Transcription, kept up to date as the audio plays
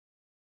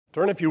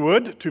Turn, if you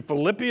would, to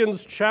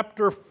Philippians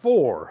chapter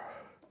 4.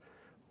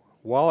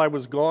 While I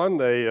was gone,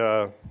 they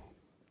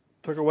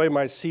took away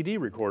my CD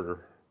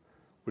recorder,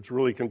 which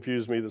really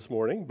confused me this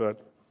morning, but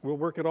we'll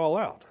work it all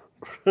out.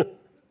 There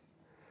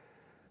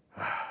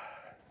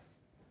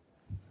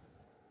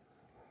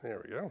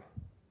we go.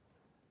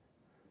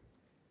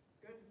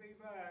 Good to be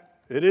back.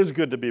 It is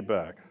good to be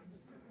back.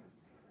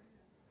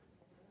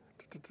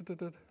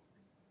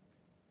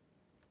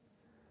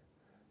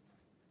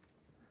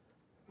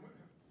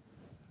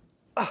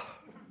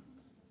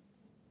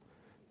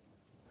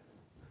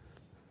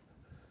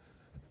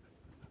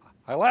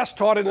 I last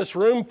taught in this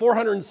room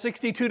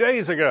 462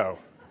 days ago.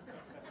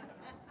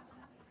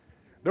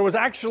 There was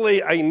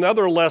actually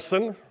another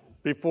lesson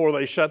before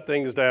they shut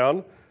things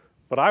down,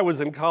 but I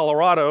was in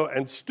Colorado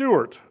and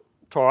Stuart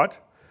taught.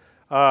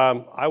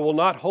 I will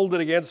not hold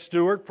it against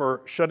Stuart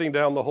for shutting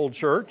down the whole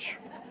church.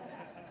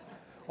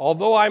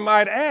 Although I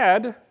might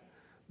add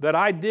that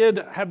I did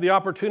have the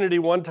opportunity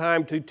one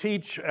time to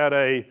teach at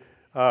a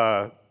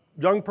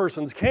young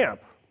person's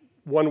camp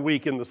 1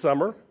 week in the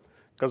summer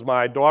because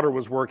my daughter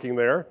was working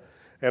there.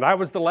 And I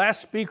was the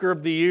last speaker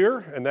of the year,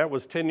 and that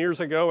was 10 years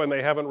ago, and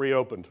they haven't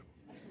reopened.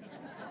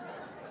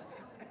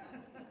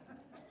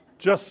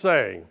 Just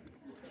saying.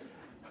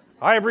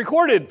 I have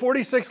recorded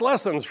 46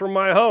 lessons from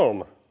my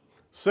home,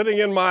 sitting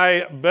in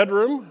my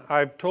bedroom.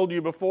 I've told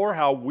you before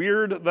how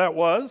weird that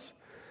was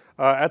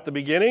at the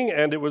beginning,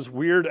 and it was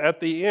weird at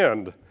the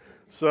end.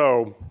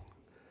 So,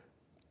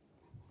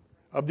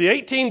 of the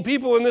 18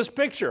 people in this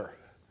picture,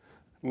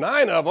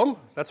 9 of them,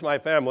 that's my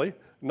family,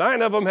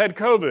 9 of them had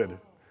COVID.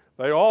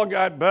 They all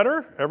got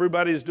better.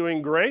 Everybody's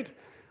doing great.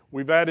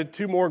 We've added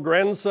 2 more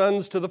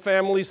grandsons to the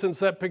family since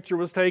that picture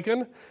was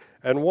taken,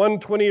 and 1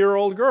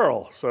 20-year-old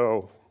girl,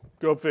 so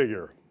go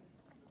figure.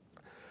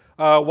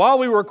 While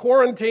we were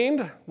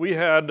quarantined, we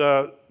had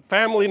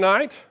family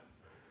night.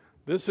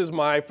 This is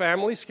my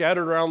family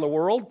scattered around the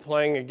world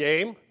playing a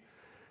game.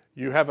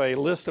 You have a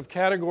list of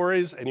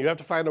categories, and you have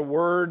to find a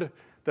word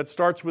that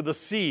starts with a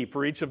C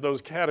for each of those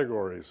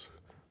categories.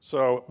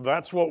 So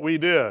that's what we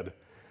did.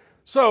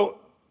 So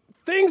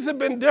things have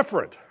been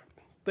different.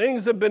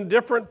 Things have been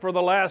different for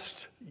the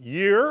last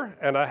year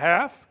and a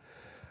half,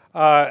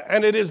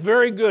 and it is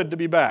very good to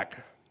be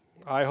back.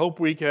 I hope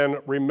we can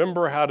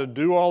remember how to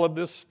do all of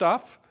this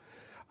stuff.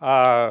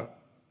 The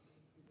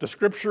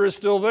Scripture is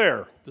still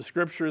there. The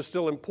Scripture is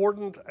still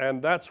important,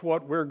 and that's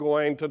what we're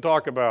going to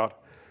talk about.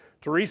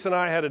 Teresa and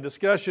I had a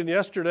discussion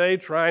yesterday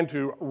trying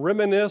to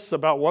reminisce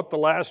about what the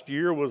last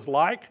year was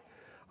like.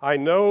 I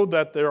know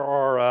that there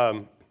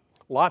are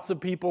lots of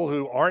people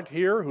who aren't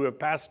here who have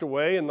passed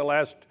away in the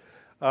last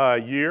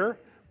year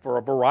for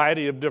a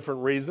variety of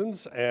different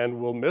reasons, and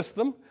we'll miss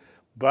them,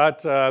 but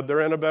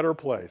they're in a better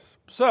place.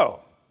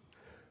 So,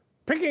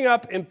 picking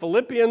up in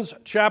Philippians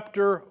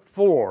chapter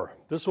 4.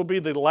 This will be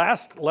the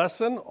last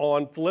lesson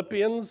on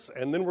Philippians,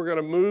 and then we're going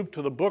to move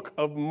to the book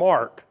of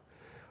Mark.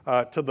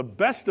 To the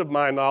best of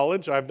my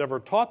knowledge, I've never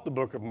taught the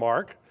book of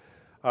Mark.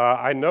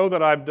 I know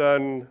that I've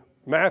done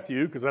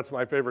Matthew, because that's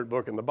my favorite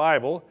book in the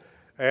Bible,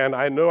 and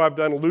I know I've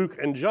done Luke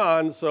and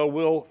John, so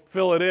we'll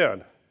fill it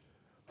in.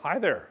 Hi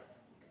there.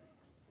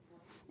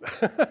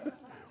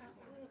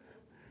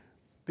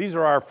 These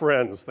are our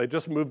friends. They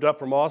just moved up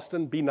from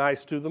Austin. Be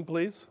nice to them,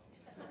 please.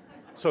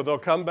 So they'll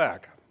come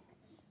back.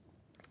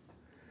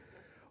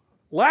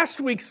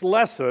 Last week's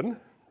lesson,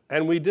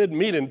 and we did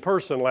meet in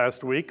person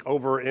last week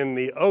over in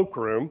the Oak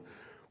Room,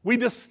 we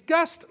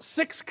discussed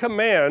 6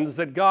 commands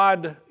that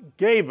God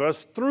gave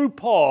us through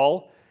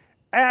Paul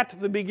at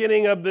the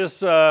beginning of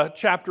this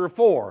chapter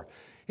 4.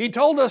 He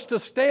told us to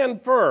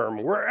stand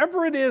firm.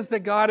 Wherever it is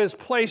that God has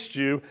placed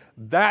you,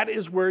 that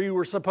is where you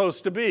were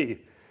supposed to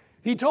be.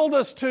 He told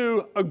us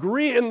to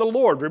agree in the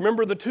Lord.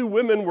 Remember, the 2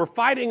 women were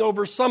fighting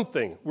over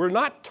something. We're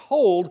not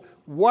told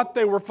what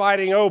they were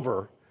fighting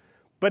over,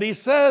 but he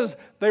says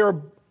they are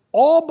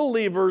all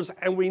believers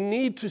and we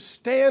need to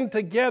stand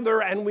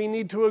together and we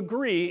need to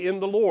agree in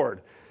the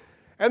Lord.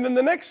 And then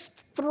the next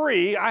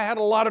 3 I had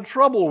a lot of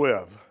trouble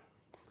with.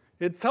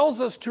 It tells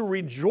us to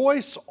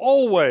rejoice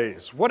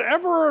always.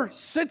 Whatever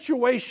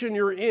situation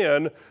you're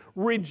in,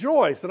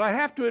 rejoice. And I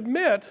have to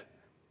admit,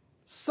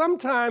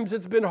 sometimes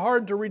it's been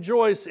hard to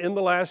rejoice in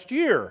the last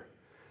year.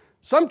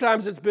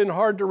 Sometimes it's been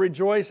hard to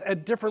rejoice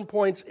at different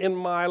points in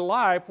my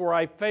life where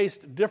I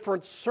faced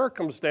different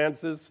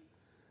circumstances,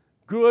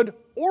 good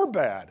or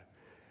bad.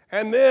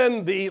 And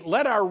then the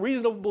let our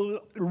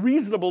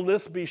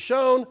reasonableness be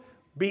shown,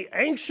 be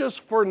anxious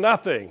for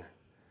nothing.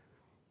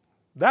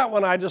 That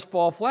one I just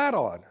fall flat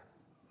on.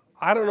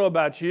 I don't know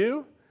about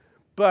you,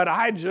 but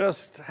I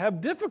just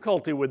have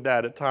difficulty with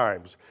that at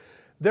times.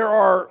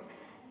 There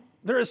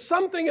is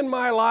something in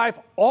my life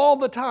all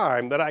the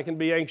time that I can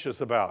be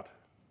anxious about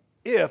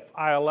if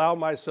I allow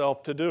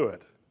myself to do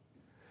it.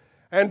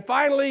 And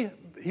finally,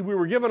 we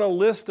were given a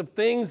list of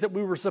things that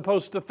we were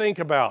supposed to think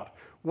about.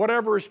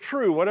 Whatever is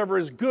true, whatever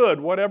is good,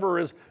 whatever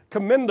is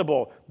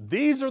commendable,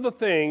 these are the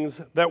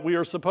things that we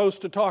are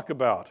supposed to talk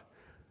about.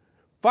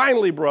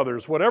 Finally,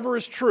 brothers, whatever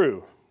is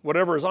true,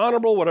 whatever is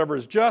honorable, whatever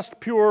is just,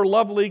 pure,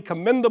 lovely,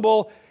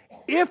 commendable,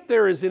 If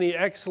there is any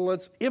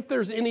excellence, if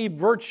there's any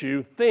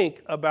virtue,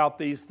 think about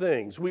these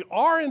things. We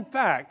are, in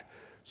fact,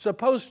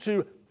 supposed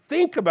to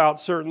think about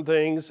certain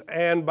things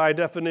and, by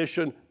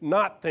definition,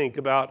 not think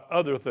about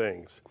other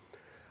things.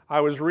 I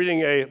was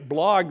reading a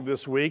blog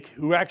this week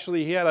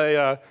he had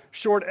a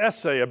short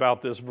essay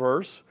about this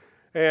verse,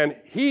 and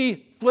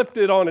he flipped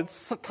it on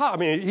its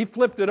top. He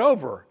flipped it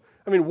over.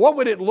 What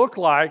would it look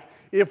like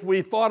if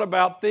we thought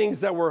about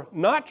things that were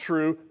not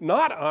true,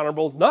 not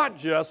honorable, not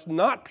just,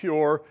 not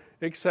pure,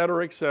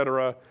 etc.,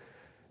 etc.?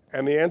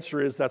 And the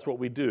answer is that's what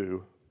we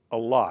do a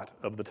lot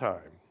of the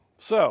time.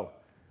 So,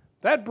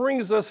 that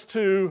brings us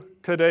to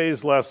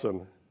today's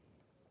lesson.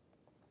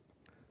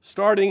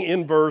 Starting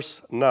in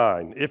verse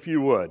 9, if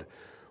you would.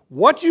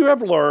 What you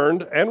have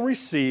learned and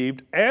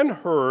received and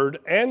heard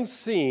and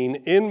seen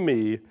in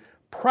me,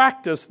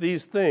 practice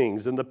these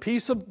things, and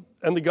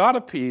the God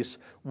of peace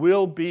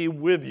will be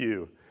with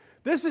you.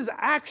 This is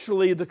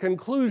actually the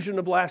conclusion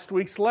of last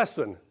week's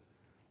lesson,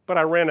 but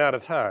I ran out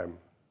of time.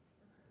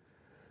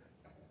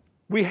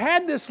 We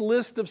had this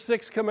list of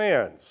 6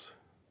 commands,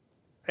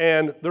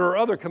 and there are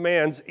other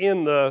commands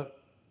in the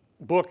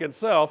book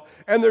itself,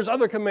 and there's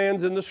other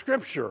commands in the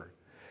Scripture.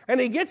 And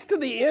he gets to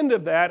the end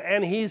of that,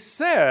 and he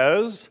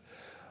says,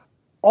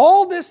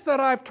 all this that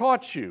I've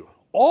taught you,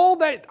 all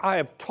that I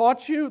have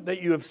taught you,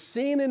 that you have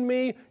seen in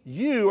me,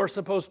 you are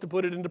supposed to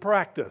put it into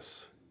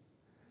practice.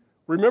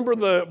 Remember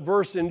the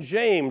verse in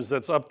James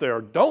that's up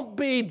there. Don't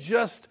be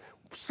just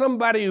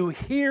somebody who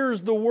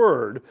hears the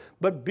word,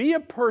 but be a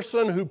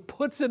person who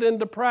puts it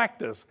into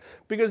practice.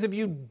 Because if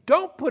you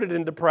don't put it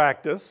into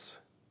practice,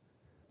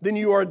 then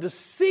you are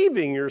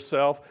deceiving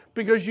yourself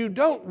because you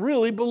don't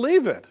really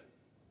believe it.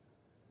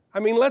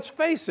 Let's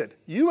face it,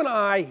 you and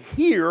I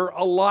hear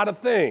a lot of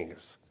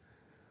things.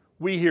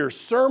 We hear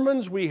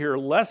sermons, we hear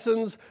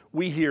lessons,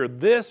 we hear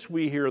this,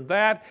 we hear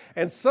that,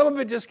 and some of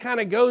it just kind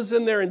of goes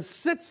in there and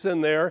sits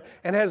in there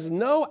and has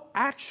no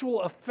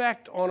actual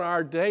effect on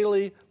our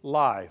daily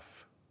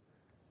life.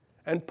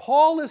 And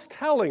Paul is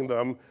telling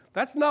them,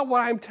 that's not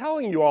why I'm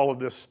telling you all of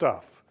this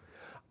stuff.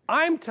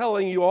 I'm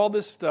telling you all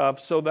this stuff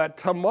so that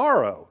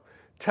tomorrow,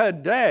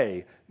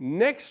 today,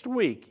 next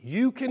week,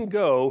 you can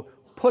go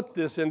put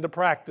this into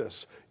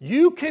practice.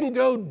 You can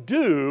go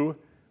do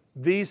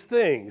these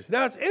things.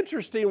 Now, it's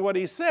interesting what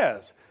he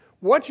says.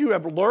 What you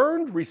have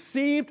learned,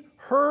 received,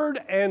 heard,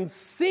 and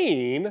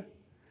seen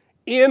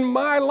in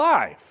my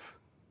life,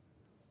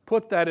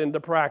 put that into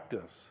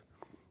practice.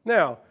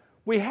 Now,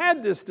 we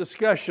had this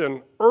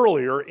discussion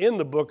earlier in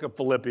the book of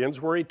Philippians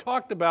where he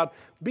talked about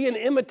be an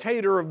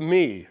imitator of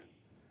me,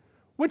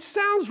 which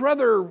sounds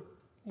rather,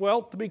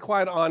 well, to be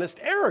quite honest,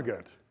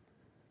 arrogant.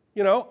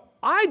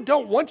 I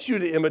don't want you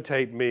to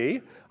imitate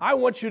me. I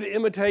want you to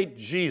imitate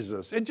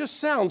Jesus. It just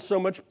sounds so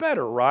much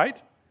better,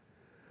 right?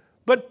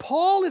 But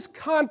Paul is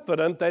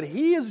confident that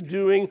he is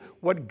doing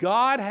what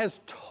God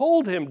has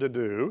told him to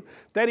do,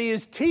 that he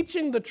is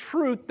teaching the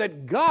truth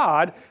that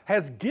God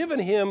has given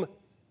him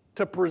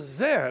to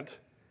present,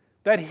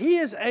 that he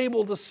is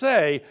able to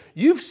say,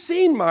 you've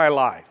seen my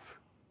life.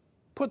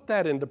 Put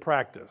that into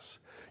practice.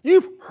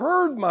 You've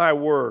heard my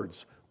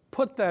words.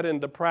 Put that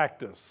into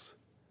practice.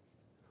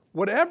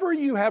 Whatever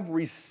you have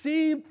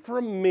received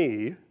from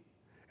me,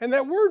 and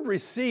that word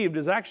received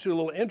is actually a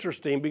little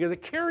interesting because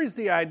it carries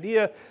the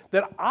idea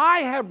that I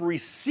have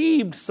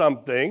received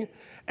something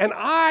and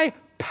I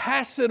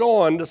pass it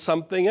on to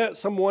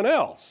someone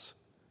else.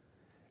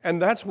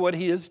 And that's what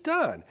he has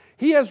done.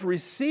 He has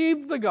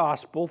received the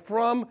gospel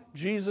from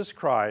Jesus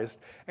Christ,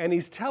 and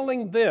he's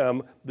telling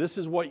them this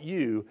is what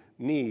you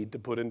need to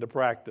put into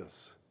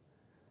practice.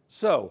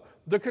 So,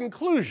 the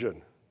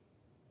conclusion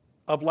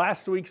of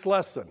last week's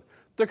lesson,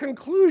 the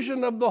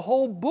conclusion of the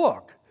whole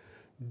book,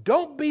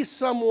 don't be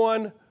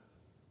someone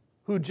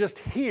who just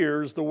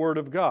hears the word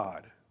of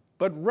God,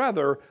 but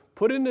rather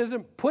put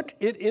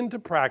it into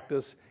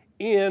practice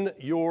in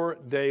your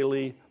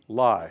daily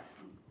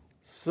life.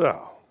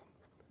 So,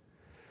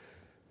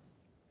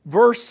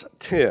 verse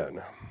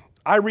 10,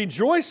 I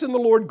rejoice in the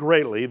Lord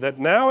greatly that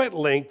now at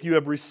length you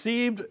have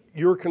received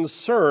your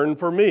concern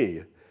for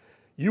me.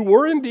 You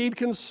were indeed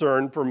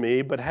concerned for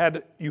me, but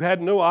you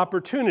had no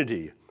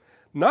opportunity.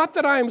 Not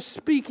that I am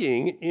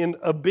speaking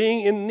of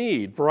being in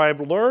need, for I have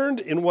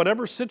learned in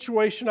whatever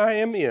situation I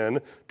am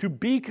in to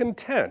be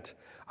content.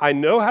 I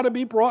know how to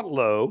be brought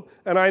low,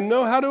 and I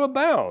know how to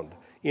abound.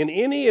 In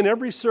any and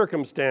every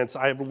circumstance,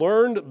 I have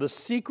learned the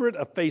secret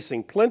of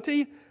facing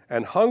plenty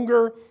and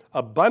hunger,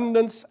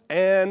 abundance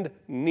and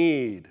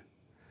need.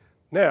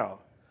 Now,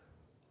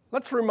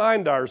 let's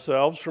remind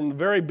ourselves from the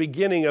very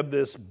beginning of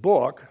this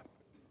book,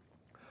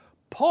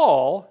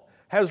 Paul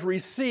has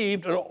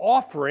received an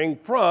offering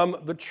from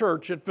the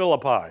church at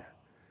Philippi.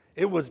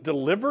 It was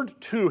delivered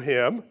to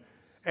him,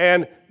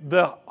 and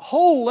the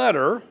whole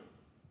letter,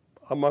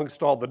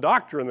 amongst all the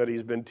doctrine that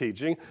he's been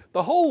teaching,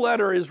 the whole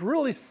letter is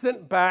really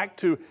sent back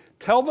to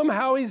tell them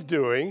how he's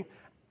doing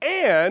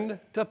and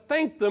to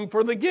thank them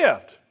for the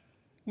gift.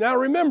 Now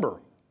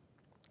remember,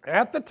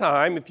 at the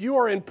time, if you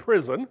are in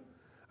prison,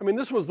 I mean,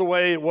 this was the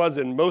way it was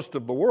in most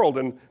of the world.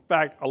 In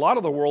fact, a lot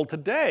of the world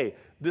today,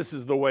 this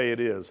is the way it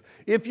is.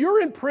 If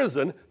you're in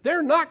prison,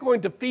 they're not going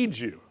to feed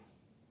you.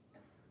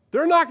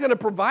 They're not going to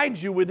provide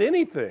you with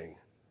anything.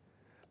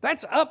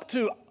 That's up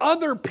to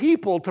other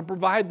people to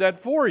provide that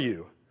for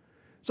you.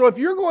 So if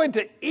you're going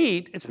to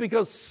eat, it's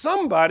because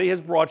somebody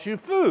has brought you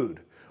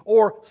food,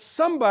 or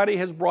somebody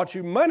has brought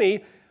you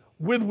money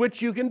with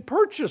which you can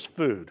purchase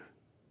food.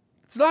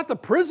 It's not the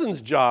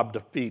prison's job to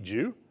feed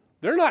you.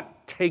 They're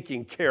not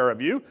taking care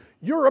of you.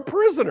 You're a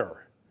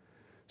prisoner.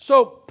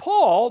 So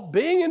Paul,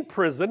 being in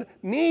prison,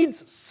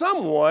 needs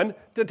someone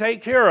to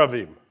take care of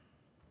him.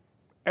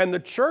 And the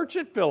church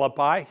at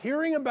Philippi,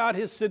 hearing about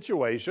his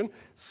situation,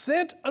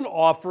 sent an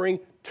offering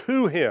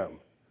to him.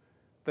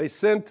 They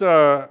sent,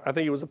 I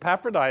think it was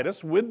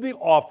Epaphroditus, with the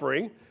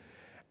offering.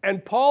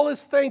 And Paul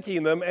is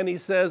thanking them, and he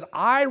says,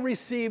 I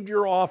received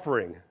your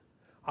offering.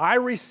 I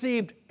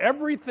received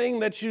everything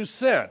that you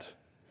sent.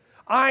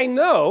 I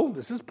know,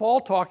 this is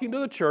Paul talking to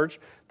the church,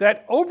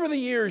 that over the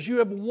years you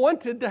have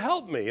wanted to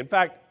help me. In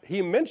fact,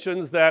 he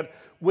mentions that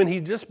when he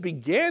just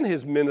began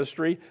his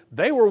ministry,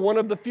 they were one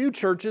of the few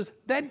churches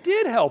that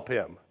did help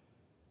him.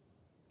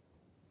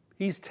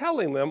 He's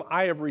telling them,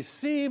 I have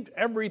received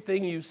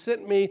everything you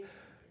sent me.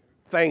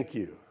 Thank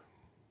you.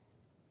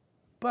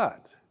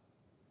 But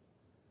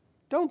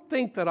don't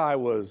think that I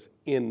was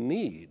in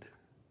need.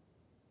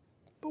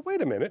 But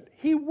wait a minute,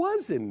 he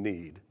was in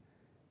need.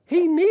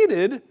 He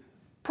needed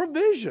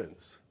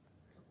provisions.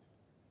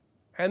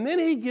 And then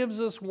he gives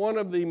us one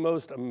of the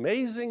most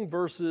amazing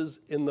verses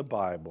in the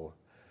Bible.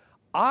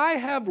 I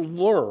have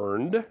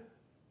learned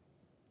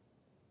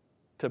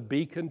to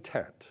be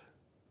content.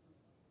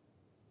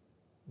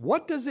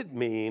 What does it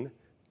mean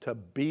to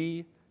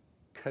be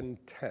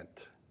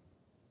content?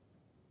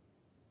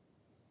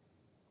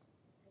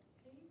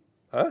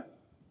 Huh?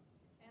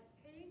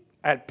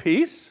 At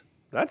peace?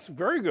 That's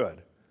very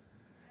good.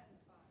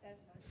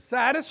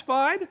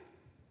 Satisfied?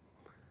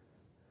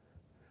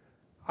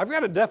 I've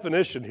got a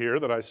definition here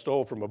that I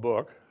stole from a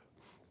book.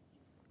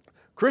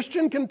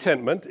 Christian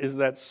contentment is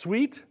that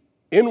sweet,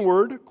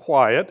 inward,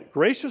 quiet,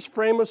 gracious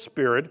frame of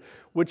spirit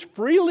which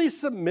freely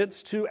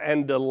submits to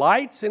and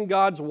delights in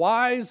God's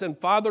wise and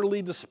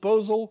fatherly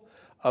disposal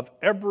of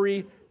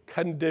every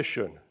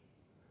condition.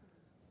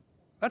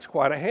 That's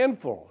quite a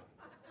handful.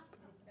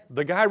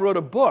 The guy wrote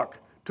a book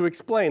to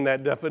explain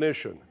that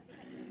definition.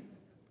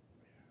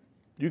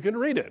 You can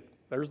read it.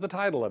 There's the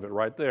title of it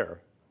right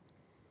there.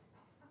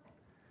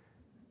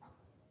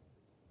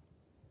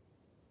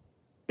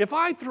 If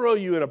I throw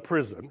you in a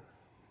prison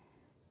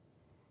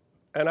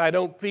and I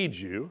don't feed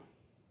you,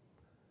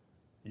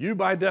 you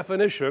by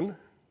definition,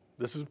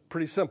 this is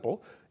pretty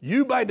simple,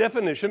 you by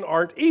definition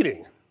aren't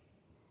eating.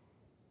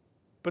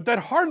 But that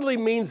hardly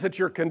means that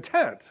you're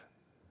content.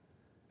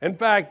 In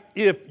fact,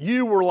 if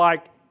you were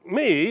like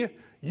me,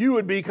 you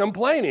would be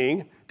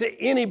complaining to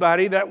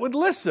anybody that would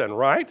listen,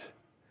 right?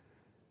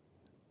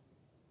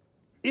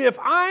 If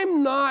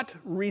I'm not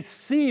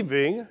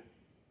receiving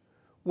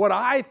what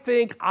I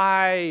think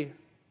I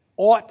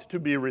ought to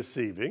be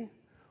receiving,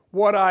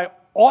 what I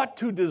ought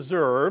to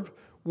deserve,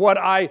 what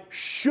I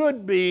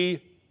should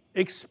be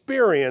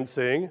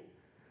experiencing,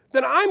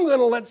 then I'm going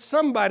to let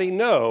somebody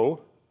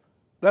know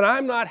that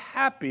I'm not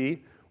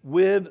happy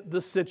with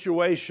the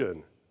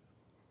situation.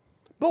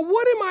 But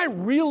what am I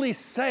really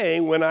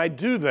saying when I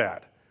do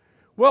that?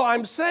 Well,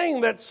 I'm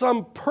saying that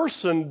some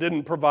person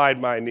didn't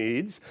provide my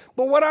needs,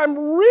 but what I'm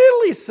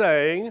really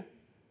saying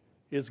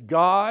is,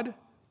 God,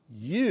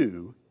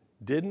 you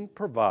didn't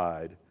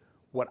provide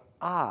what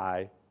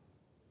I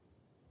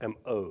am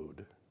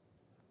owed.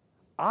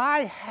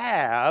 I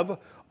have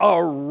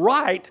a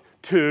right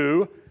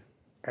to,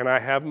 and I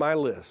have my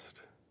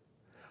list.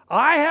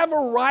 I have a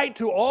right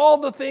to all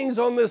the things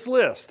on this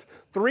list.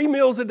 3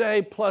 meals a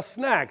day plus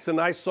snacks, a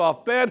nice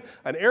soft bed,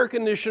 an air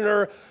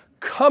conditioner,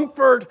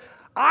 comfort.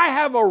 I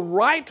have a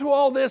right to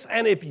all this,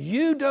 and if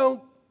you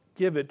don't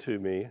give it to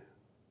me,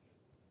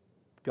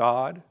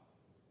 God,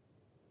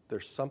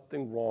 there's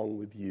something wrong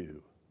with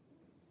you.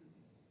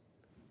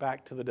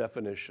 Back to the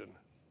definition.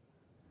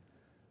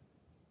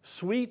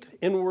 Sweet,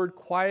 inward,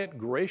 quiet,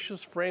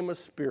 gracious frame of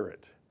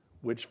spirit,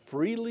 which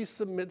freely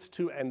submits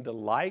to and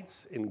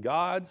delights in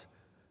God's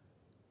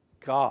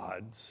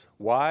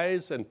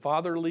wise and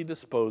fatherly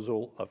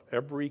disposal of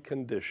every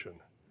condition.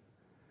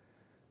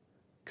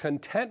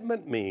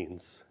 Contentment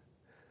means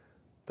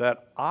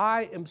that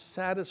I am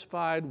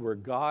satisfied where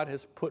God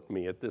has put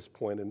me at this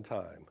point in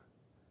time.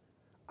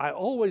 I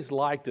always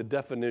liked a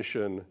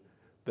definition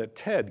that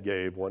Ted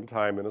gave one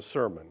time in a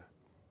sermon.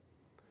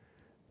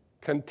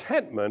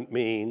 Contentment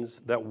means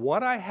that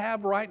what I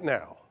have right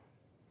now,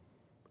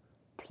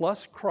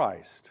 plus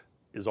Christ,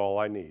 is all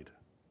I need.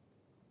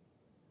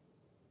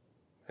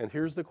 And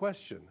here's the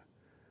question.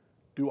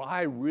 Do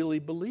I really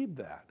believe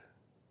that?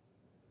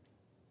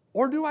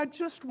 Or do I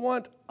just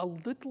want a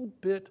little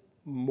bit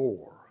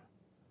more?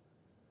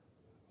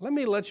 Let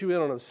me let you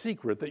in on a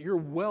secret that you're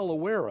well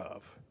aware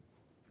of.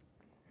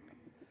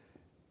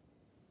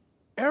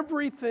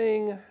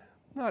 Everything,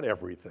 not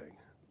everything,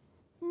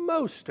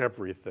 most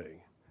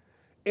everything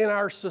in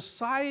our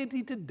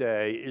society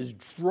today is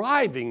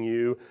driving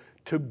you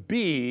to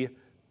be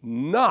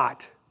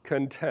not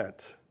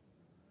content.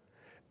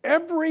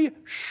 Every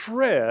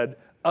shred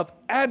of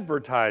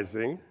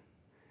advertising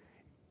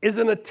is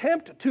an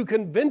attempt to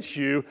convince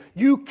you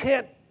you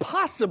can't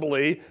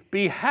possibly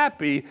be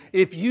happy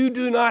if you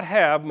do not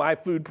have my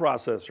food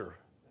processor.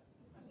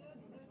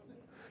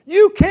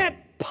 You can't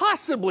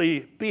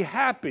possibly be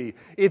happy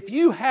if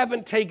you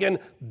haven't taken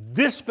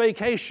this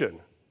vacation.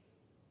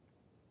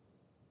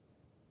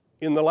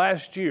 In the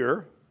last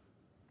year,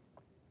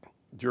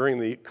 during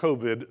the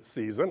COVID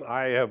season,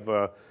 I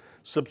have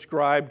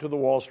subscribed to the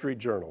Wall Street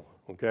Journal,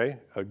 okay,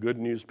 a good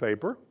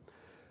newspaper.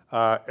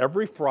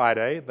 Every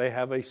Friday, they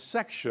have a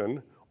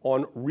section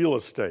on real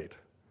estate.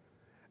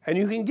 And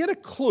you can get a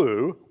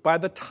clue by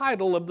the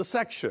title of the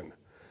section,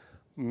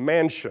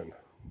 Mansion.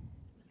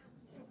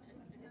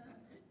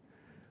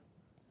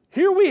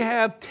 Here we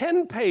have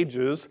 10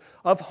 pages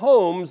of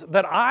homes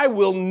that I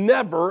will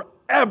never,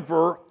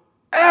 ever,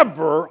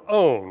 ever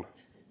own.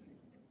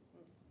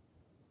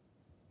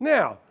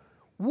 Now,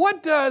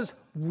 what does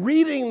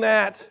reading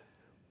that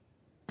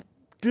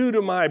do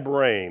to my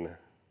brain?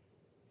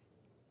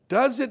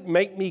 Does it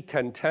make me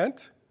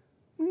content?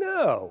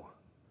 No.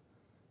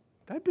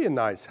 That'd be a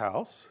nice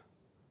house.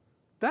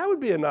 That would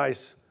be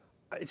it's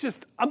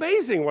just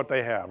amazing what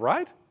they have,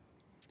 right?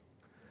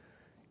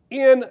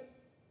 In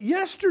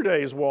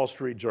yesterday's Wall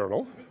Street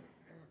Journal,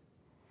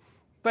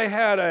 they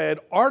had an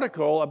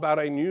article about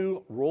a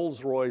new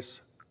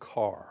Rolls-Royce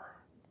car.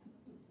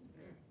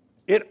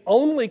 It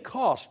only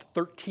cost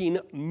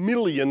 $13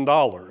 million.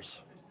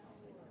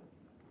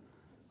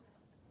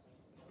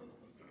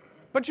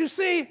 But you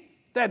see,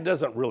 that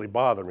doesn't really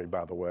bother me,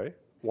 by the way.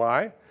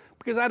 Why?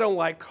 Because I don't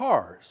like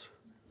cars.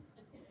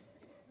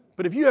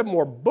 But if you have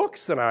more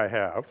books than I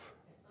have,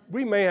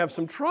 we may have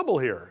some trouble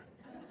here.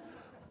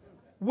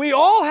 We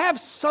all have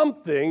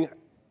something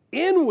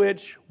in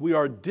which we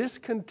are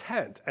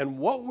discontent. And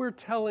what we're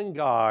telling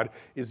God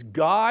is,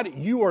 God,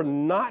 you are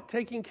not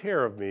taking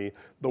care of me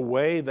the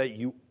way that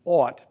you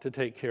ought to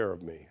take care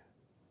of me.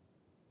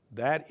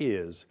 That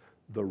is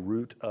the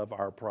root of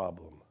our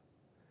problem.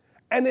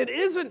 And it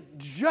isn't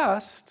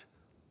just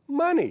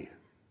money.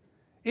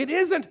 It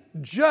isn't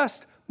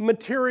just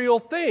material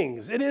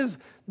things. It is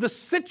the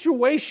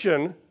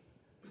situation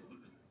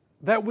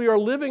that we are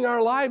living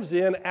our lives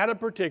in at a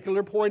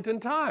particular point in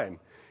time.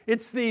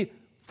 It's the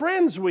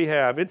friends we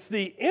have. It's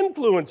the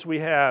influence we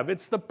have.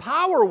 It's the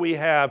power we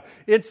have.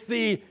 It's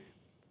the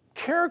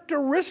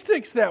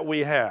characteristics that we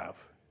have.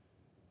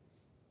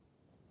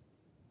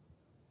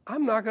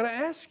 I'm not going to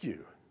ask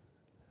you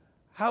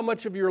how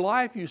much of your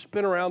life you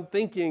spend around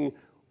thinking,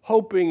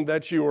 hoping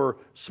that you're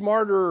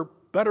smarter,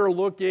 better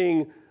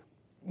looking,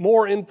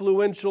 more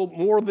influential,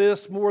 more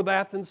this, more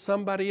that than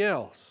somebody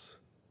else.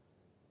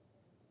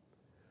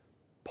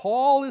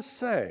 Paul is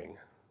saying,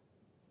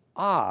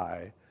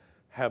 I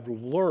have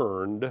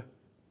learned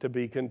to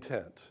be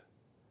content.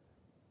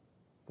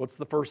 What's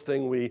the first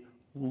thing we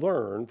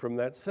learn from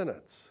that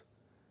sentence?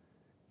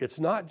 It's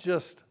not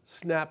just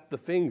snap the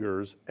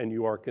fingers and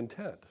you are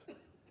content.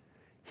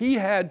 He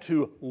had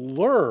to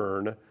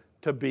learn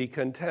to be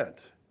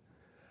content.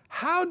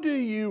 How do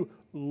you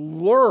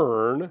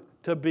learn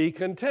to be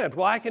content?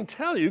 Well, I can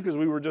tell you, because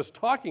we were just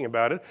talking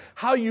about it,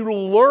 how you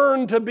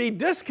learn to be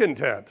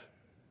discontent.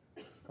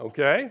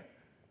 Okay?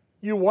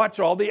 You watch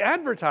all the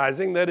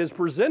advertising that is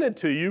presented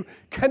to you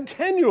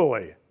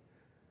continually.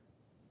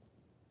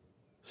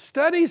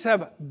 Studies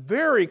have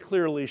very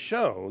clearly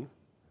shown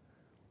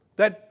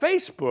that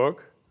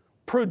Facebook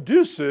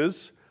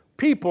produces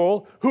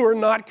people who are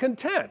not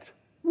content.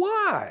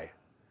 Why?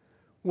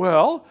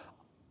 Well,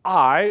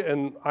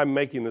 and I'm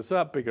making this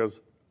up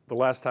because the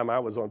last time I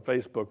was on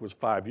Facebook was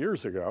 5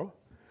 years ago,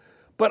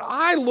 but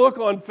I look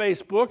on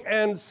Facebook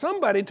and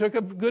somebody took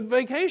a good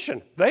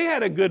vacation. They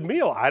had a good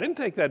meal. I didn't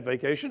take that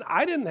vacation.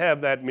 I didn't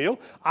have that meal.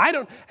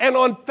 And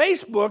on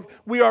Facebook,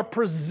 we are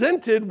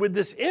presented with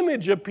this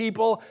image of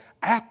people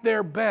at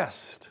their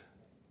best,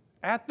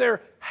 at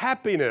their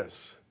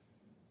happiness.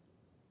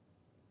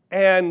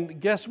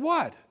 And guess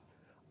what?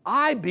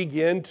 I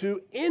begin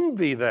to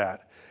envy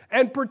that.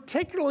 And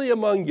particularly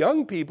among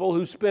young people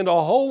who spend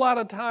a whole lot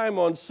of time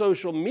on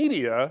social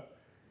media,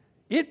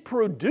 it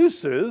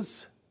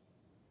produces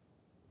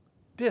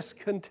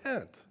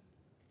discontent.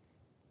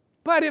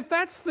 But if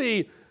that's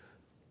the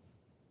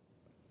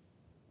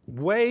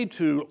way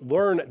to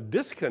learn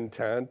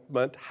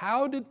discontentment,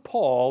 how did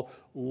Paul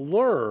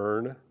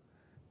learn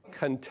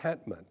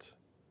contentment?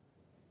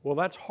 Well,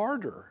 that's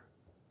harder.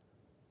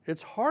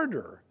 It's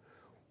harder.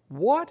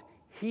 What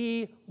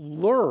he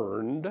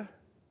learned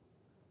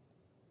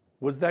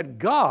was that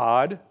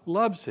God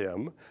loves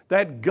him,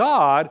 that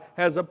God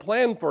has a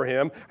plan for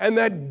him, and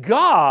that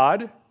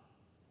God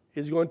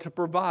is going to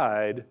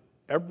provide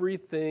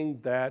everything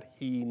that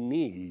he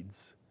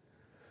needs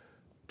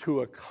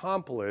to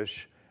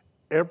accomplish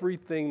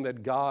everything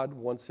that God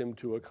wants him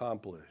to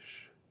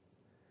accomplish.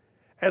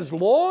 As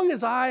long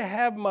as I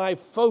have my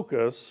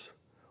focus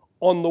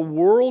on the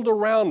world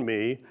around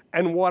me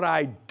and what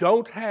I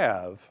don't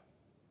have,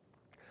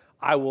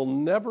 I will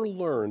never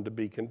learn to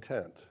be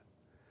content.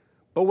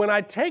 But when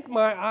I take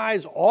my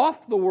eyes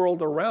off the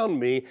world around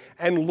me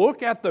and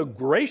look at the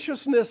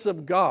graciousness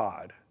of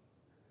God,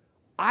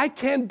 I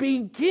can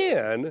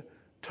begin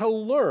to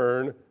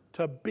learn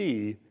to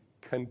be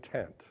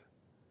content.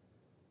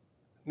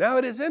 Now,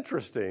 it is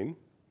interesting.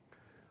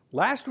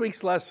 Last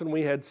week's lesson,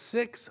 we had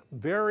 6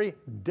 very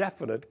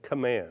definite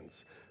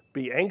commands.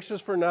 Be anxious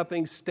for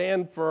nothing,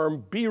 stand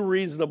firm, be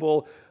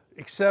reasonable,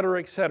 etc.,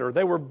 etc.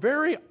 They were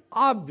very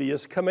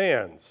obvious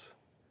commands.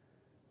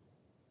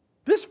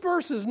 This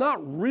verse is not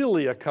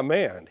really a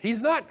command.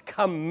 He's not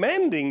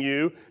commanding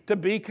you to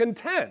be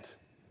content.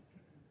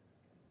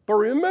 But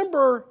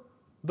remember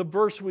the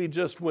verse we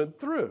just went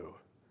through.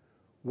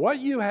 What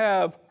you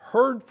have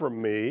heard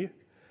from me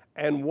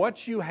and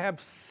what you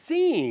have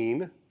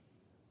seen,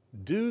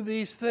 do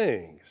these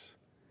things.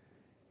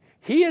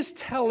 He is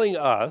telling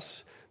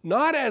us,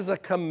 not as a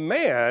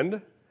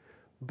command,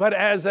 but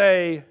as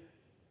an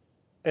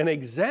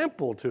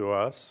example to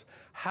us,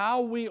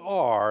 how we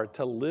are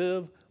to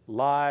live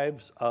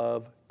lives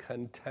of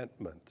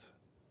contentment.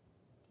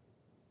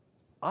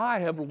 I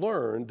have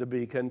learned to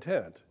be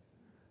content.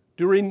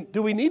 Do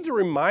we need to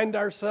remind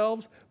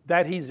ourselves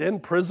that he's in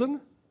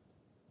prison?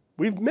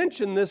 We've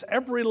mentioned this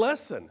every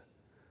lesson.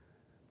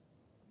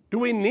 Do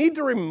we need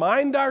to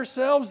remind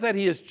ourselves that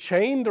he is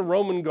chained to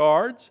Roman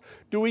guards?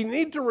 Do we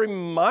need to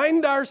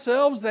remind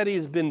ourselves that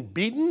he's been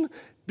beaten?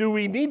 Do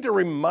we need to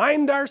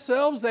remind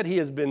ourselves that he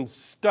has been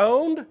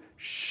stoned,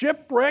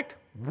 shipwrecked,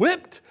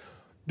 whipped?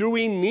 Do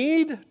we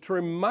need to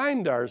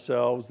remind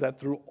ourselves that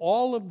through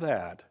all of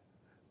that,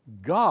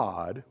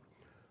 God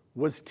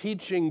was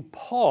teaching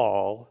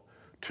Paul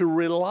to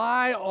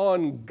rely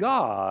on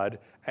God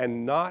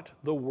and not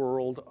the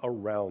world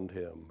around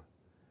him?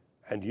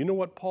 And you know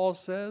what Paul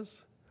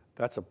says?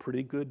 That's a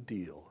pretty good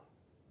deal.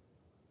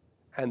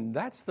 And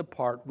that's the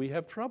part we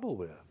have trouble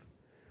with.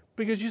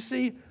 Because you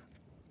see,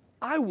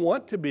 I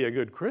want to be a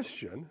good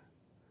Christian,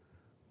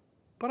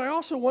 but I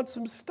also want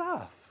some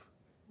stuff.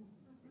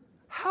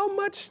 How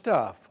much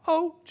stuff?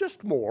 Oh,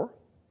 just more.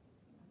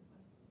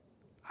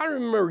 I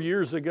remember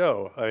years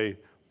ago, a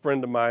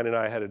friend of mine and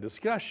I had a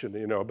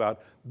discussion,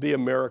 about the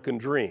American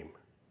dream.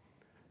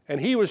 And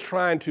he was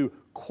trying to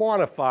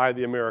quantify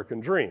the American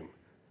dream.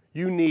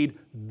 You need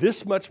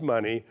this much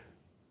money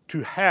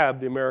to have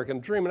the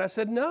American dream. And I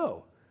said,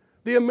 no,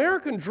 the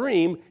American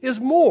dream is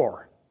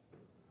more.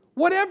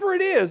 Whatever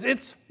it is,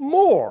 it's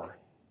more.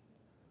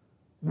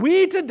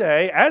 We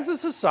today, as a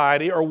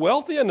society, are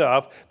wealthy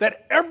enough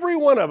that every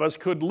one of us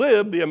could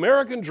live the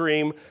American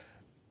dream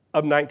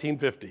of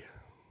 1950.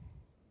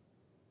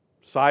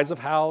 Size of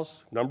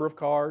house, number of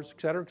cars, et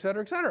cetera, et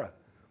cetera, et cetera.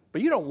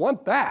 But you don't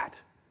want that.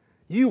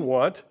 You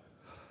want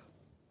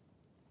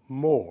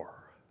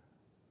more.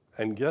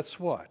 And guess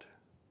what?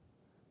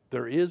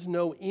 There is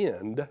no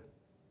end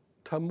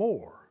to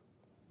more.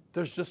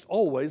 There's just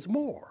always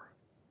more.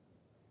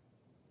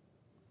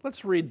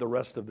 Let's read the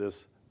rest of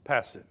this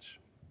passage.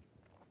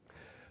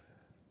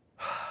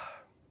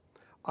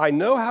 I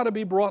know how to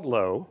be brought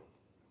low,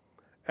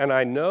 and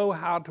I know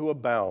how to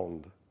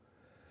abound.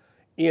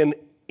 In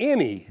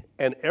any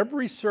and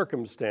every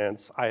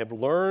circumstance, I have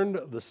learned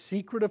the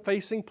secret of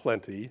facing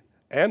plenty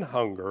and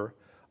hunger,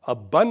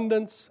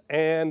 abundance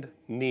and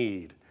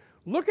need.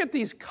 Look at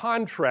these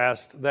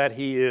contrasts that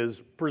he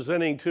is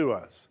presenting to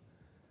us.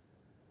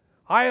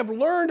 I have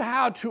learned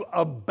how to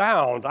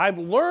abound. I've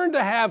learned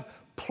to have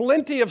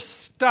plenty of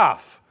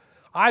stuff.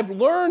 I've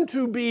learned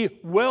to be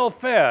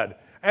well-fed,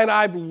 and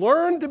I've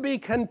learned to be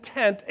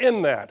content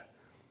in that.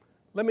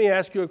 Let me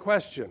ask you a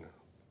question.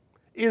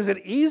 Is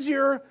it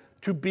easier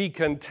to be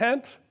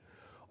content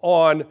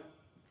on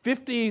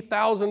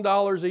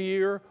 $50,000 a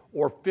year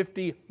or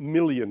 $50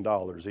 million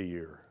a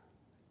year?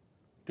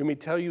 Do me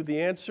tell you the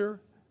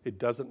answer? It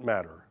doesn't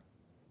matter.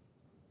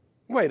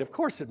 Wait, of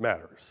course it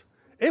matters.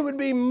 It would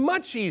be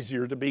much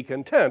easier to be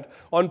content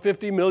on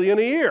 $50 million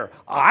a year.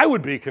 I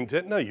would be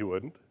content. No, you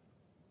wouldn't.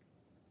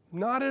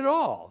 Not at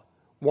all.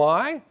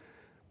 Why?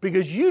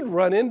 Because you'd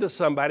run into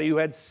somebody who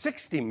had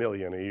 $60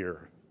 million a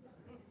year,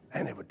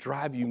 and it would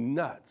drive you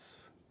nuts.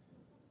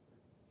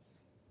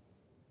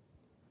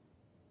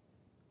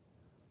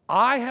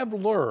 I have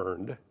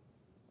learned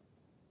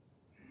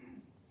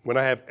when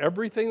I have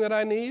everything that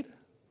I need,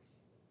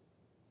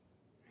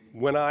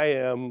 when I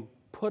am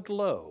put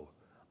low,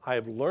 I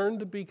have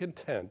learned to be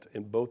content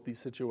in both these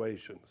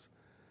situations.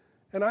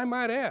 And I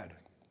might add,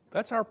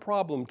 that's our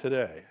problem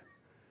today.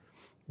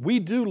 We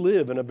do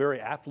live in a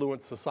very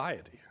affluent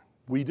society.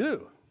 We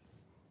do.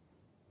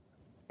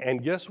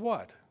 And guess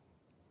what?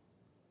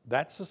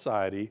 That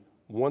society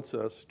wants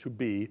us to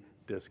be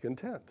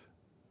discontent.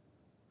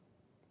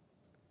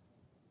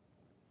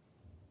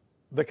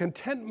 The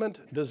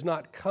contentment does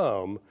not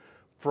come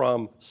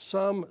from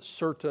some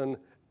certain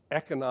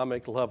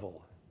economic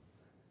level.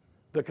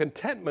 The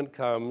contentment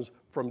comes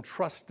from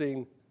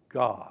trusting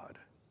God.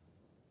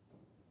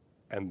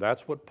 And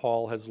that's what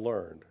Paul has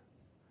learned.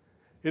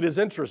 It is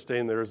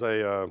interesting, there's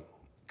a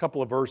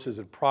couple of verses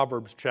in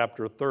Proverbs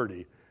chapter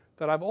 30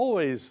 that I've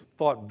always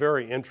thought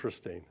very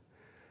interesting.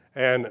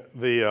 And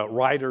the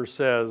writer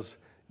says,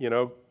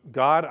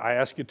 God, I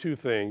ask you two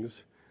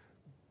things.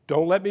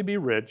 Don't let me be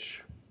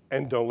rich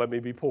and don't let me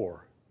be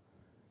poor.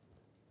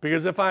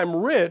 Because if I'm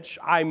rich,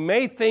 I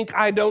may think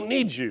I don't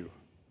need you.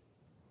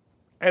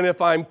 And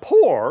if I'm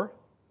poor,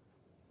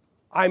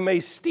 I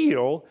may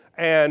steal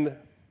and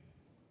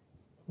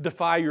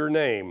defy your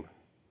name.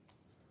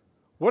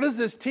 What does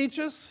this teach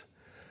us?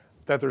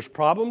 That there's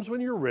problems when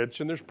you're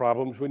rich and there's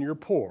problems when you're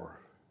poor.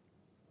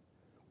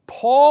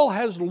 Paul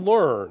has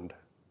learned.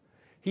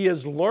 He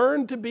has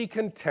learned to be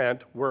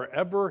content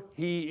wherever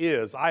he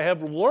is. I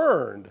have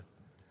learned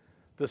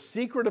the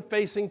secret of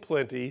facing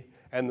plenty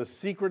and the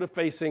secret of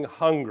facing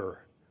hunger.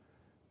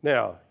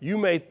 Now, you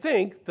may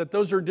think that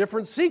those are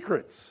different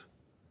secrets.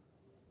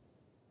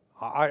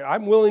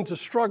 I'm willing to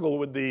struggle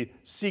with the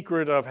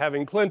secret of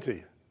having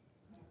plenty.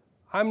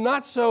 I'm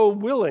not so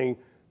willing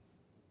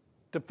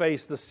to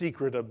face the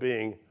secret of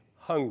being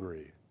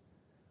hungry.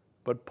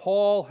 But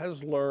Paul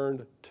has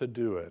learned to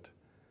do it.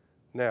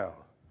 Now,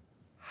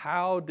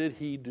 how did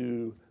he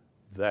do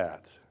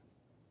that?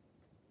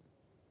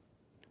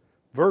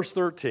 Verse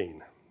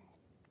 13.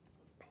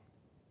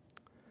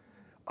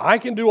 I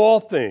can do all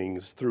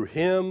things through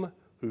him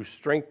who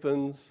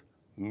strengthens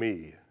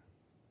me.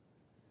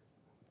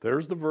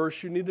 There's the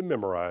verse you need to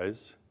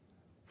memorize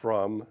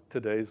from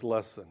today's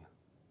lesson.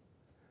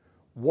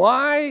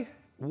 Why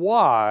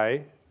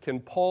can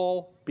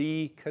Paul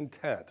be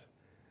content?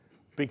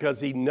 Because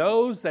he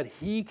knows that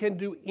he can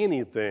do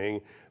anything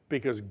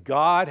because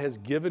God has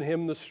given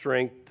him the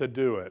strength to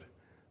do it.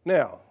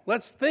 Now,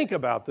 let's think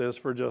about this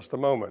for just a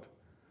moment.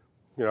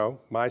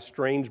 My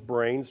strange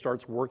brain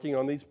starts working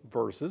on these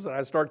verses, and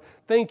I start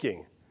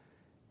thinking,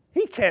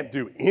 he can't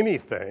do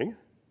anything,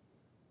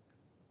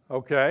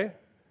 okay?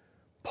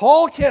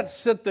 Paul can't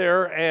sit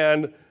there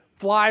and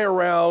fly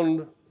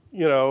around,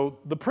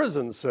 the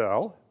prison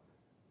cell.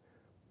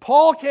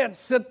 Paul can't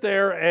sit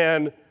there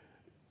and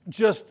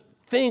just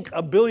think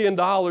 $1 billion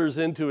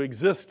into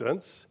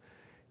existence.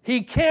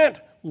 He can't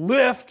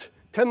lift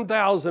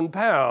 10,000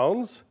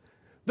 pounds.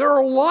 There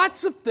are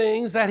lots of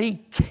things that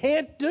he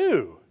can't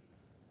do.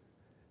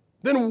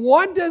 Then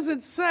what does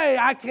it say?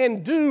 I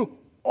can do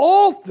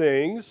all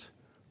things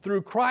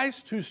through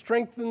Christ who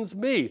strengthens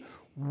me.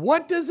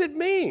 What does it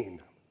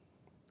mean?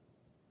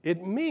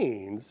 It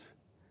means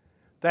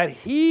that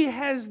he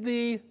has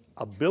the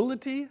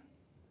ability,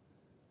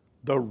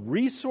 the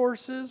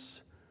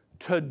resources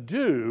to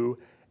do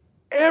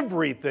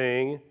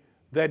everything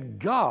that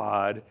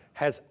God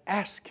has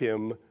asked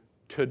him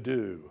to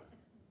do.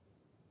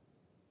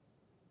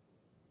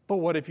 But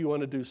what if you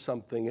want to do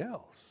something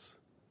else?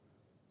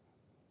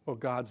 Well,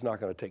 God's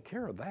not going to take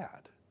care of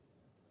that.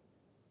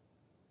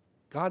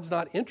 God's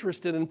not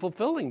interested in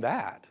fulfilling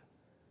that.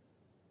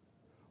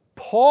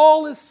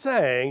 Paul is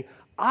saying,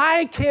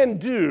 I can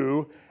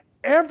do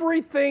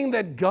everything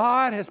that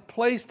God has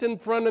placed in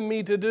front of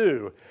me to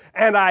do,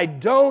 and I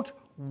don't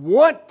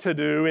want to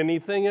do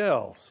anything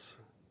else.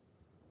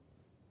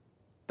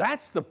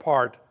 That's the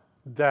part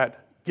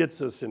that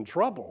gets us in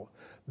trouble.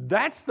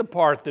 That's the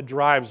part that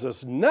drives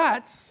us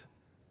nuts.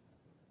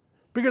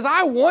 Because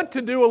I want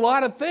to do a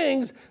lot of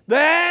things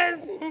that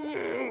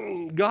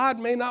God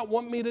may not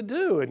want me to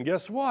do. And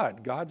guess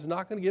what? God's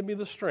not going to give me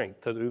the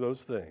strength to do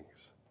those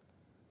things.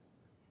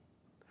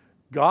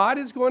 God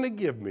is going to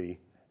give me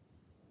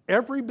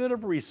every bit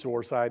of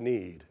resource I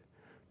need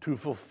to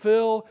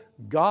fulfill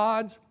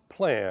God's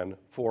plan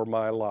for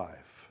my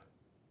life.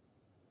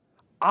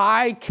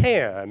 I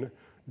can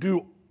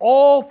do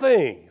all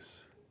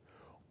things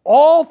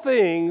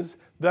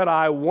that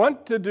I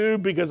want to do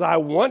because I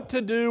want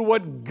to do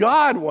what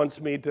God wants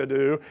me to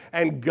do,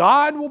 and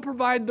God will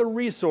provide the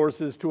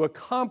resources to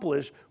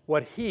accomplish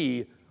what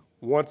He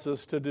wants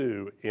us to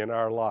do in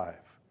our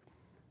life.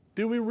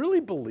 Do we really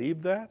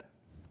believe that?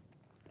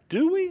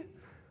 Do we?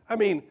 I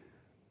mean,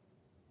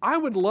 I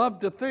would love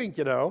to think,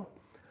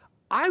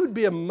 I would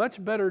be a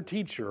much better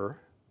teacher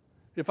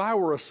if I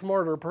were a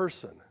smarter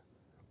person,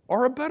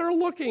 or a better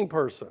looking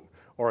person,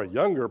 or a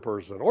younger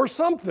person, or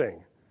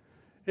something.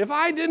 And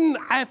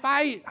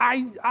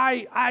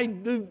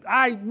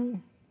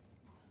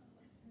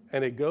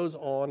it goes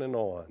on and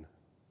on.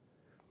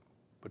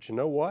 But you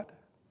know what?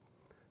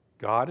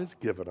 God has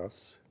given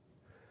us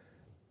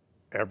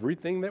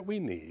everything that we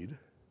need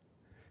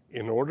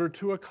in order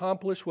to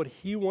accomplish what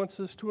He wants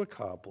us to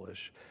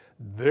accomplish.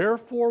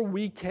 Therefore,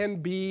 we can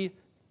be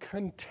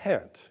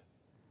content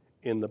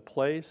in the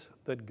place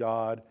that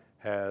God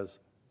has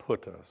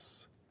put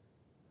us.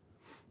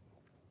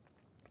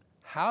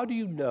 How do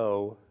you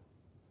know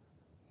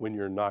when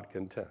you're not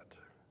content?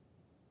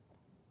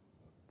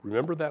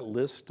 Remember that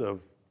list of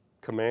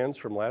commands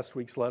from last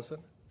week's lesson?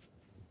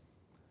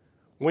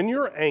 When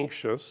you're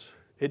anxious,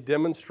 it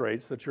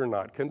demonstrates that you're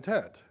not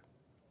content.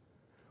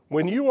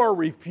 When you are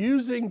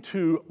refusing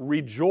to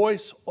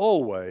rejoice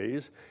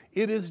always,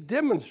 it is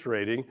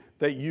demonstrating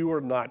that you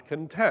are not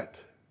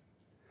content.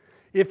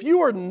 If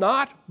you are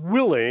not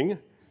willing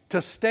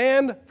to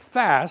stand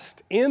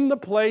fast in the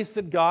place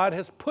that God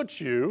has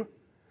put you,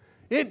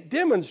 it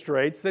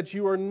demonstrates that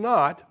you are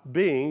not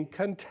being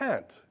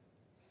content.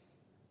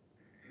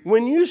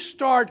 When you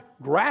start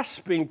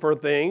grasping for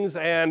things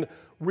and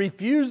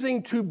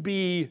refusing to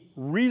be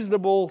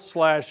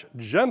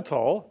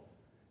reasonable/gentle,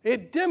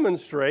 it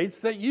demonstrates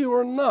that you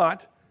are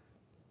not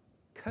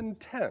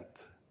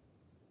content.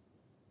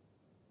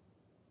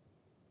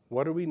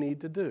 What do we need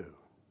to do?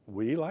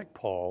 We, like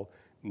Paul,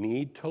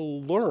 need to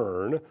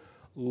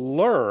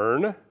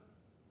learn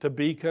to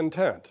be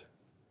content.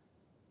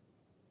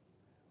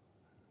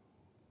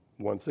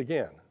 Once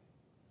again,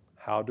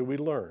 how do we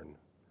learn?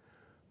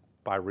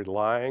 By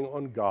relying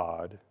on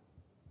God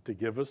to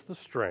give us the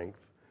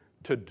strength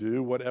to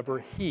do whatever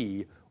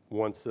He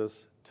wants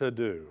us to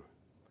do.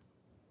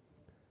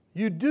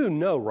 You do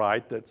know,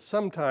 right, that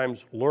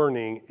sometimes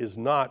learning is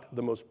not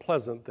the most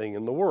pleasant thing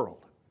in the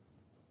world,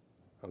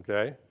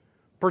 okay?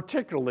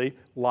 Particularly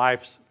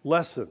life's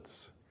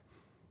lessons.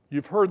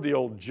 You've heard the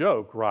old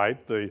joke,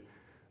 right? The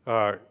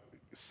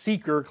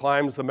seeker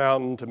climbs the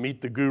mountain to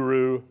meet the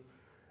guru,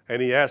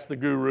 and he asks the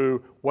guru,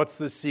 "What's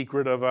the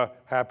secret of a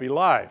happy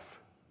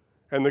life?"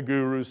 And the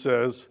guru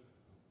says,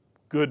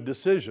 "Good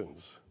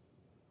decisions."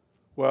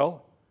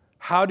 Well,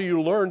 how do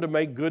you learn to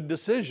make good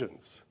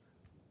decisions?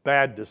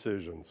 Bad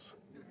decisions.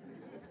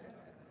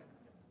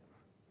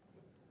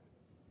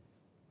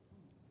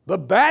 The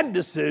bad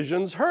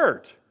decisions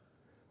hurt,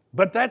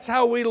 but that's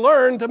how we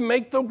learn to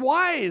make the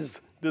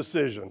wise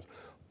decisions.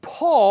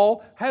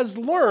 Paul has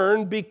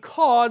learned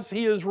because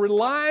he is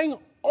relying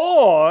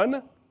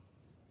on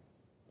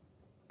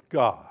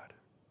God.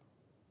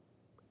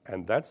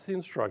 And that's the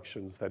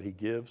instructions that he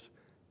gives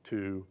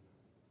to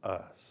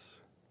us.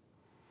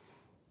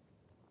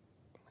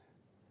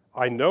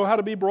 I know how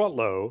to be brought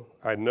low.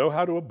 I know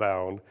how to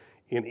abound.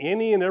 In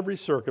any and every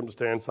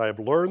circumstance, I have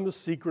learned the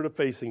secret of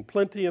facing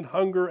plenty and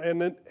hunger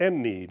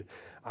and need.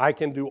 I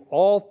can do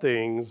all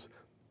things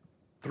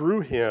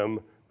through Him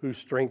who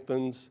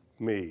strengthens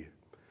me.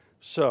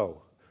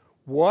 So,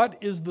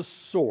 what is the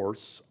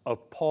source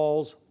of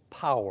Paul's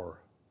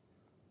power?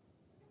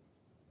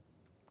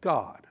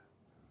 God.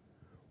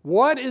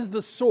 What is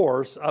the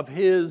source of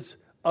his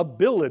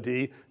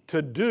ability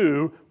to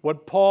do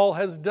what Paul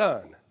has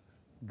done?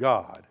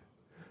 God.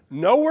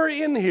 Nowhere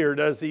in here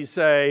does he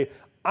say,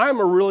 "I'm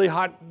a really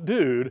hot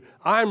dude,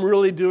 I'm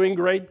really doing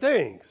great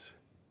things."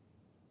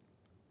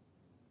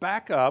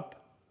 Back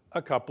up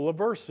a couple of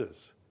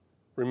verses.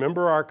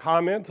 Remember our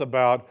comment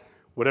about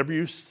whatever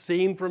you've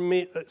seen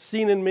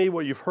in me,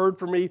 what you've heard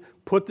from me,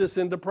 put this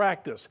into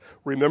practice.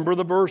 Remember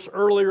the verse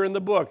earlier in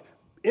the book,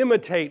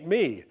 imitate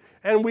me.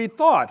 And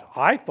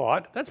I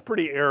thought, that's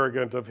pretty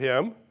arrogant of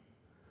him.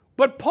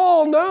 But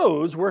Paul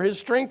knows where his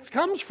strength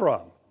comes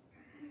from.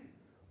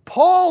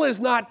 Paul is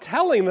not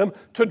telling them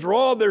to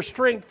draw their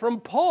strength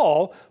from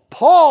Paul.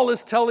 Paul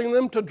is telling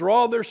them to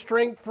draw their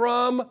strength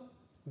from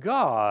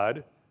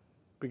God,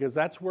 because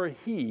that's where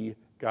he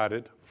got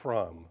it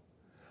from.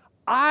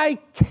 I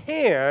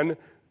can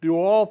do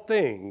all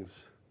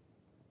things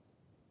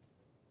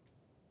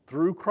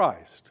through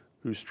Christ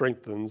who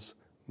strengthens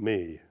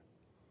me.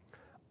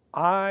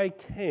 I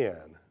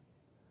can.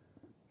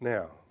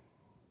 Now,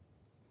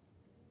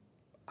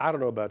 I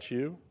don't know about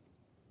you,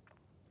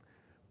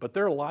 but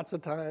there are lots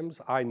of times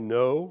I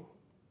know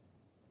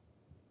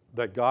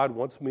that God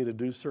wants me to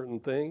do certain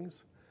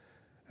things,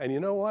 and you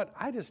know what?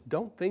 I just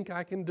don't think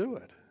I can do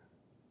it.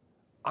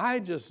 I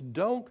just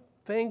don't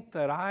think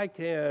that I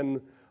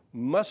can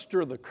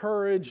muster the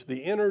courage,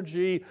 the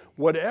energy,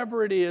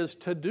 whatever it is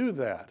to do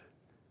that.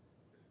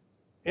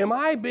 Am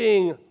I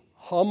being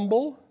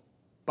humble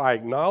by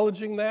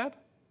acknowledging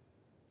that?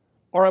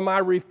 Or am I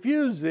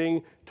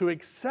refusing to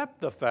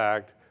accept the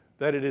fact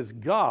that it is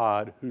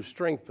God who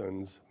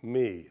strengthens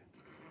me?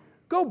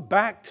 Go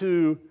back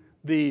to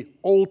the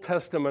Old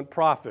Testament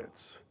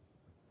prophets.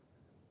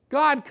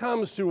 God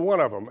comes to one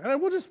of them,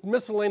 and we'll just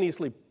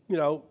miscellaneously,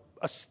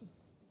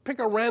 pick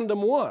a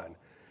random one.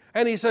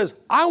 And he says,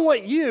 "I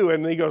want you."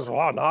 And he goes,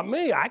 "Well, not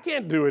me. I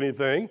can't do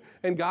anything."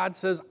 And God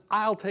says,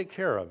 "I'll take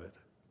care of it.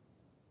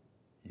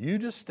 You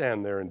just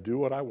stand there and do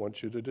what I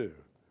want you to do."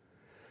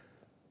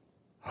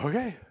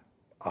 Okay,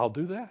 I'll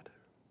do that.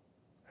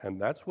 And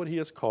that's what he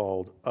has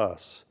called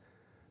us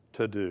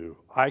to do.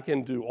 I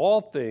can do all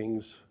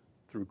things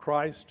through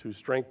Christ who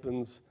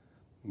strengthens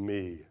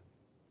me.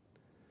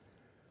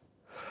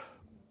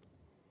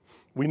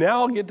 We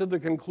now get to the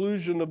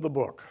conclusion of the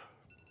book.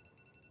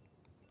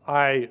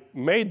 I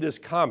made this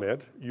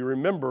comment. You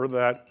remember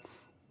that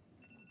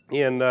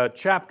in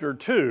chapter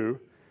 2,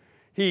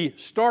 he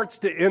starts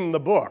to end the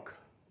book.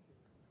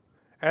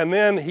 And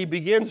then he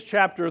begins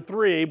chapter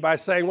 3 by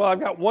saying, "Well, I've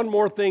got one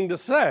more thing to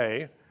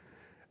say,"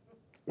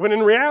 when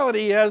in reality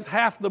he has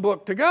half the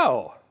book to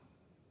go.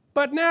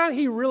 But now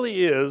he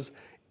really is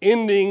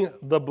ending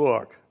the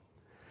book.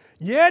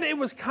 "Yet it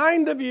was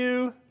kind of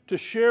you to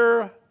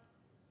share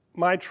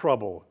my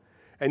trouble,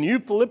 and you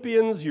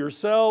Philippians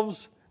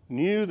yourselves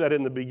knew that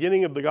in the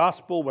beginning of the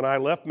gospel, when I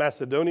left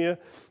Macedonia,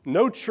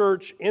 no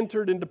church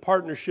entered into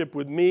partnership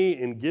with me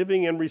in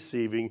giving and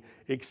receiving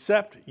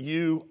except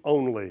you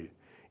only.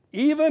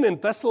 Even in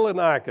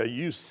Thessalonica,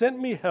 you sent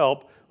me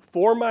help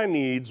for my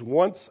needs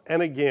once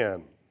and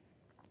again.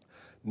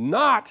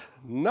 Not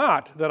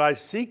that I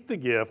seek the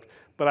gift,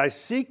 but I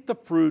seek the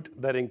fruit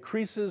that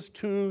increases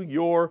to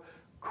your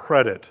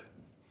credit.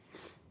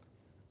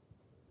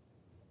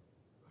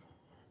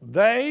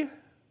 They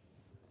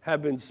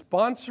have been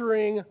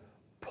sponsoring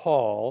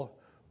Paul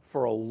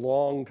for a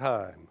long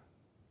time.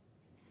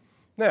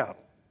 Now,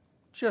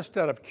 just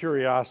out of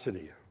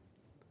curiosity,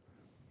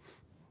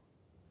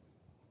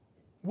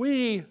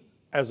 we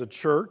as a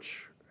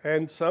church,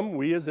 and some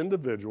we as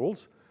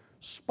individuals,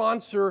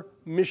 sponsor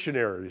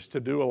missionaries to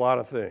do a lot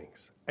of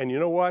things. And you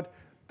know what?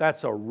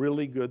 That's a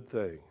really good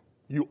thing.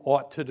 You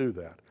ought to do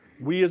that.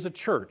 We as a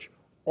church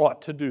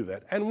ought to do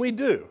that, and we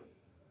do.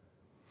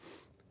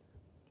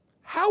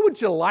 How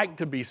would you like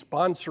to be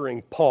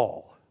sponsoring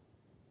Paul?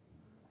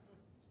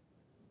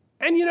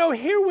 And you know,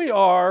 here we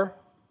are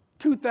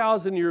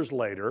 2,000 years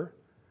later,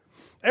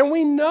 and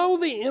we know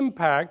the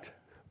impact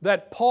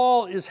that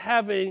Paul is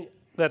having,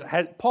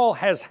 Paul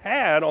has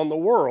had on the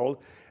world,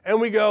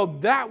 and we go,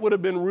 that would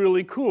have been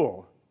really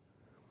cool.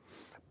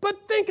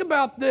 But think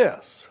about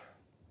this.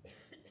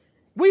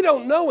 We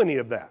don't know any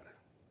of that.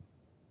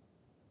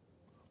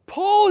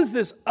 Paul is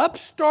this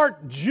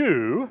upstart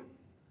Jew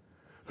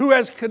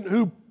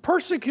who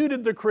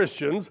persecuted the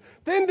Christians,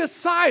 then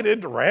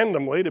decided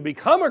randomly to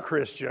become a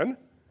Christian,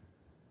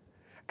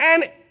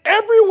 and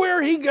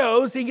everywhere he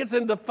goes, he gets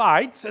into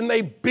fights, and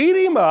they beat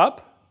him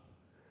up,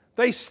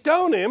 they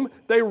stone him,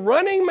 they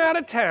run him out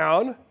of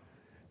town.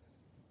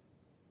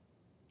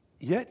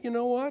 Yet, you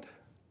know what?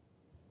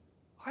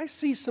 I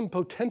see some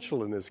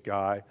potential in this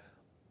guy.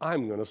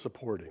 I'm going to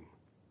support him.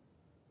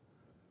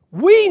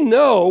 We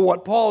know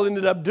what Paul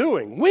ended up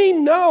doing. We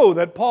know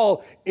that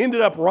Paul ended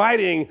up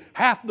writing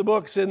half the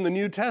books in the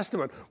New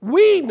Testament.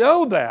 We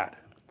know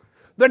that.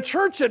 The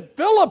church at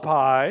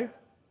Philippi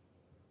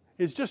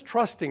is just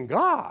trusting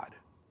God.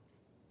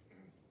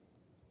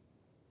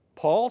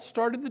 Paul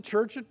started the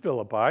church at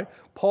Philippi.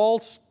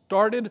 Paul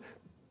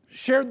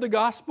shared the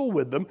gospel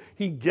with them.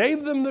 He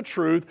gave them the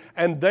truth,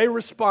 and they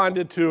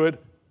responded to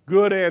it.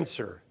 Good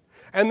answer.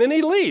 And then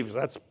he leaves.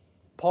 That's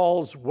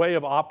Paul's way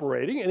of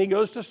operating, and he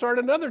goes to start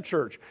another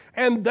church.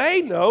 And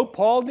they know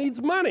Paul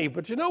needs money,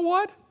 but you know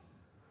what?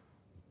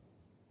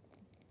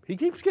 He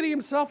keeps getting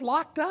himself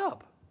locked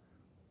up.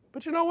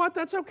 But you know what?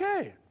 That's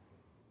okay.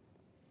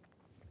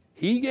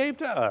 He gave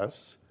to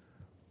us,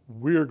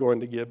 we're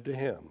going to give to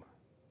him.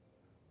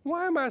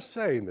 Why am I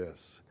saying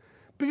this?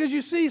 Because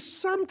you see,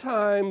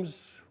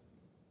 sometimes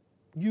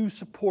you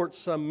support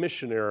some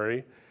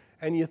missionary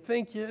and you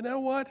think, you know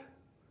what?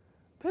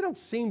 They don't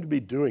seem to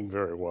be doing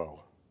very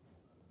well.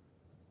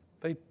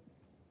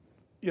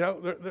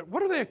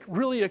 What are they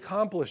really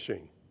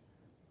accomplishing?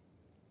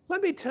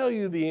 Let me tell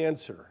you the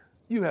answer.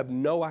 You have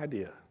no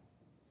idea.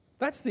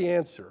 That's the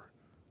answer.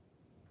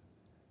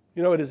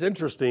 You know, it is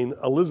interesting.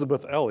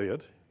 Elisabeth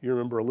Elliot, you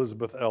remember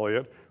Elisabeth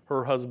Elliot,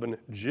 her husband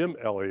Jim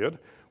Elliot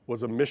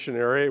was a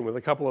missionary, and with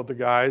a couple of the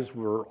guys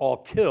were all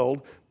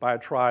killed by a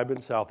tribe in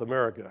South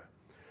America.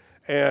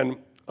 And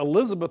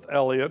Elisabeth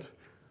Elliot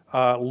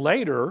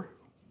later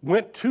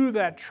went to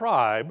that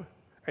tribe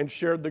and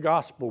shared the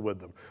gospel with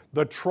them.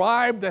 The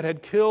tribe that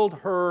had killed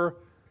her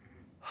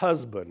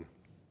husband.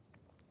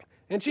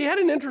 And she had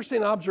an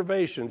interesting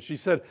observation. She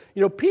said,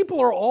 you know, people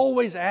are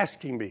always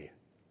asking me,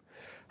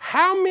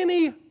 how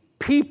many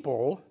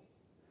people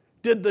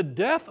did the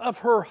death of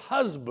her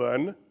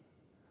husband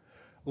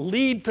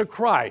lead to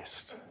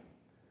Christ?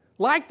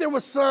 Like there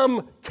was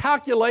some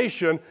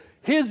calculation,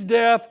 his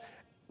death,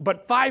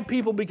 but 5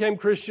 people became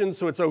Christians,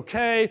 so it's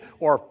okay,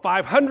 or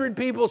 500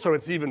 people, so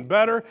it's even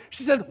better.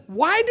 She said,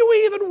 why do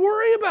we even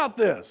worry about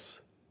this?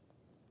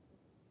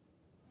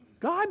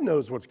 God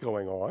knows what's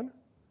going on.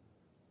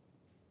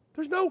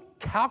 There's no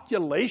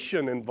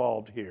calculation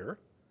involved here.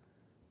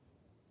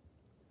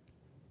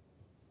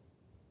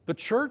 The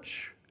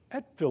church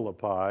at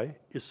Philippi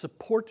is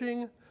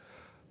supporting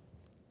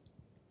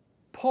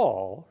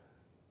Paul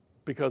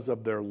because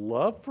of their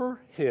love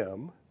for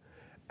him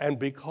and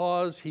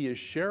because he is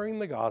sharing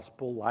the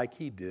gospel like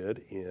he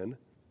did in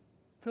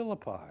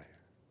Philippi.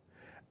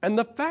 And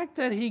the fact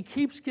that he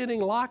keeps getting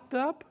locked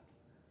up,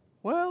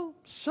 well,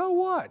 so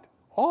what?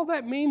 All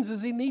that means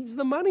is he needs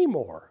the money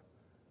more.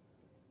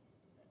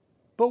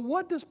 But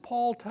what does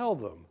Paul tell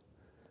them?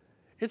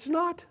 It's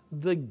not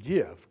the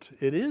gift.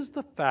 It is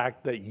the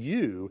fact that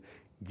you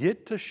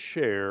get to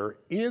share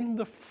in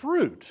the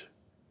fruit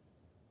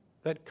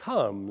that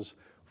comes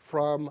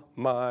from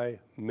my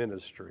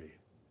ministry.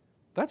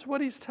 That's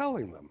what he's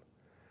telling them.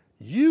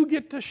 You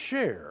get to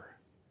share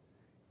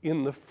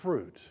in the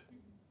fruit.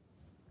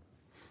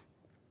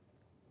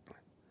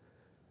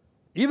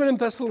 Even in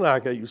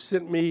Thessalonica, you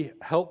sent me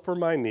help for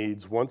my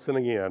needs once and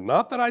again.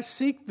 Not that I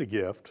seek the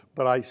gift,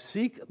 but I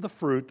seek the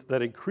fruit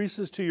that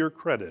increases to your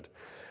credit.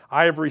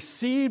 I have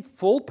received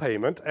full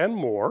payment and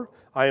more.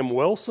 I am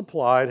well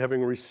supplied,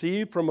 having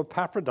received from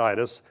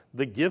Epaphroditus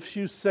the gifts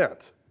you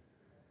sent.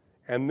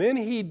 And then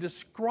he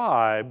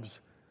describes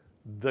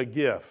the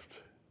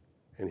gift.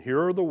 And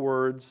here are the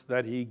words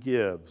that he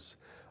gives: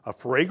 a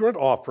fragrant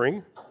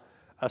offering,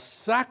 a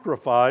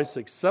sacrifice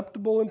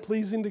acceptable and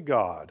pleasing to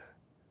God.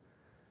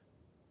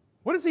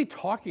 What is he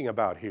talking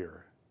about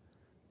here?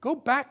 Go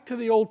back to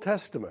the Old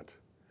Testament.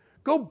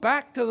 Go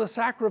back to the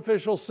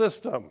sacrificial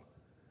system.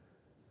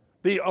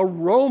 The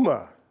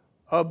aroma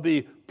of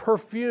the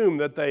perfume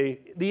the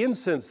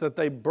incense that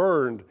they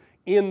burned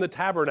in the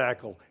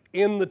tabernacle,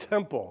 in the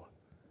temple.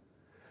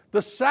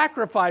 The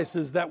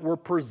sacrifices that were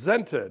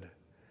presented.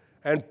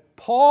 And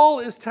Paul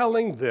is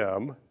telling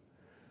them,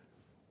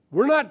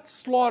 we're not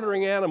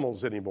slaughtering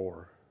animals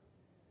anymore,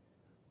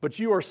 but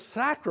you are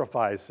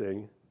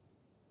sacrificing,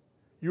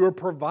 you are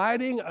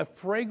providing a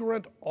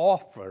fragrant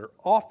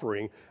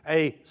offering,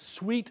 a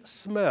sweet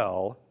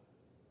smell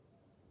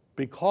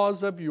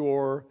because of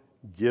your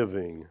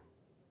giving.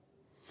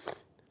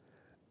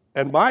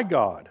 And my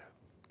God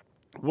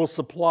will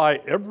supply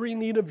every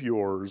need of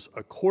yours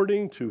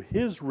according to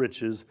his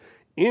riches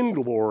in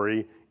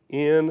glory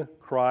in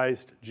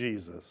Christ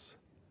Jesus.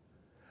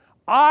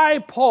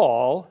 I,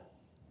 Paul,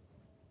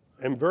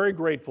 am very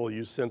grateful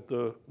you sent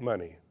the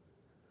money.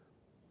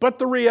 But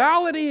the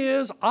reality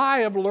is, I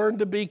have learned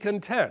to be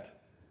content.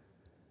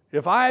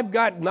 If I've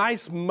got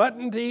nice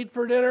mutton to eat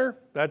for dinner,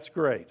 that's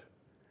great.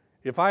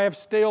 If I have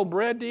stale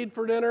bread to eat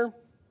for dinner,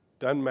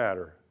 doesn't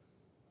matter.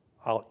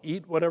 I'll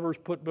eat whatever's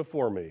put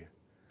before me.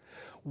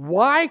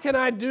 Why can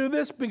I do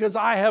this? Because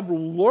I have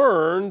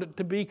learned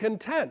to be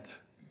content.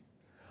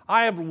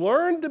 I have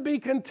learned to be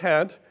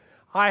content.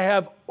 I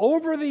have,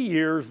 over the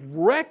years,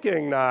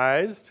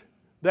 recognized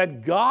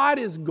that God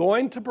is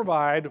going to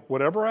provide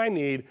whatever I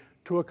need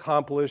to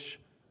accomplish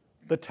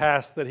the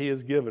task that he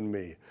has given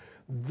me.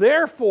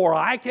 Therefore,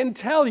 I can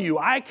tell you,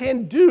 I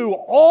can do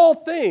all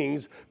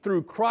things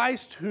through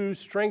Christ who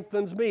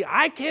strengthens me.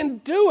 I can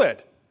do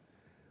it.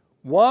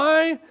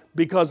 Why?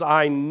 Because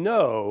I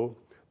know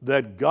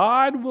that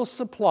God will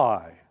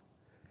supply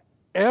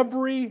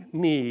every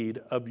need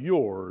of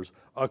yours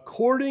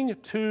according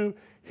to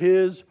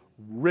his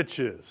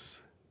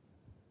riches.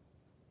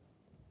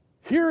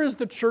 Here is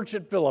the church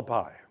at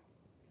Philippi.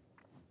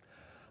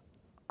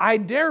 I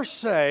dare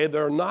say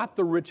they're not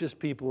the richest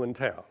people in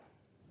town.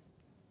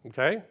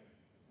 Okay?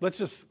 Let's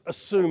just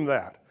assume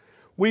that.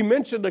 We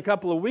mentioned a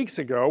couple of weeks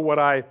ago what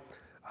I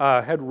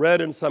had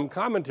read in some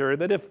commentary,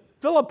 that if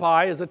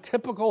Philippi is a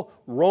typical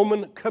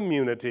Roman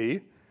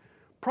community,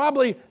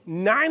 probably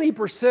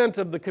 90%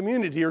 of the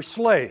community are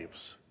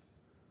slaves.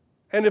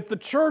 And if the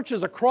church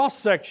is a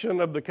cross-section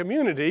of the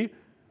community,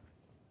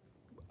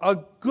 a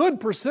good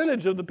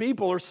percentage of the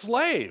people are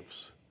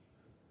slaves.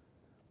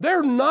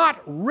 They're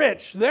not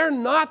rich. They're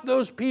not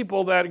those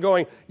people that are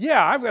going,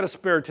 yeah, I've got a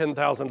spare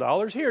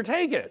 $10,000. Here,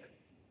 take it.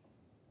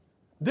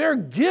 They're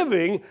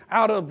giving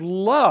out of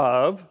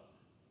love,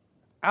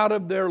 out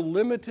of their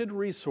limited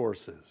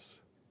resources.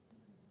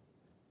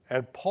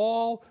 And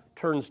Paul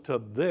turns to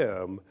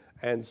them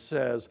and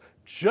says,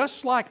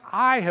 just like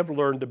I have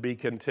learned to be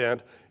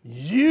content,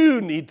 you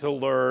need to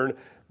learn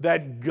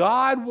that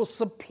God will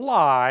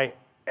supply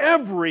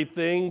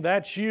everything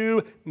that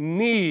you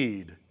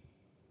need.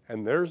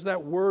 And there's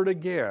that word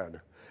again,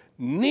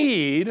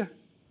 need,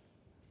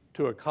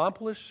 to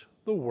accomplish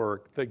the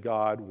work that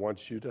God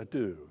wants you to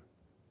do.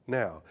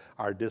 Now,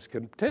 our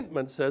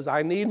discontentment says,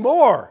 I need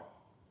more.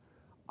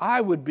 I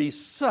would be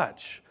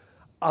such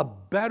a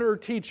better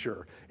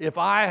teacher if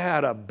I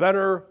had a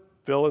better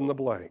fill in the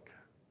blank.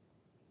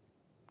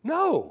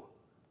 No.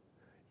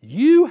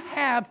 You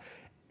have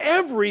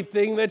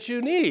everything that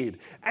you need.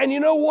 And you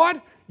know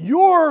what?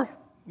 You're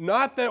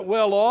not that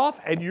well off,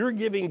 and you're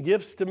giving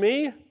gifts to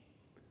me.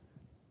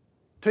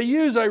 To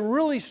use a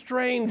really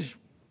strange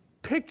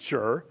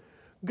picture,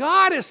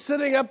 God is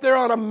sitting up there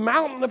on a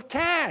mountain of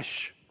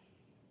cash.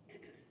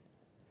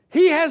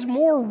 He has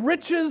more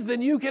riches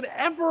than you could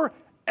ever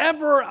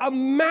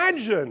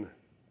imagine.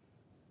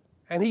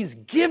 And he's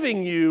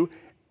giving you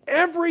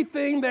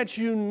everything that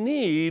you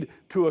need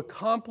to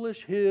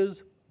accomplish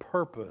his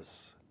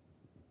purpose.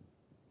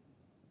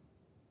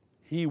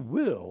 He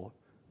will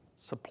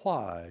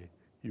supply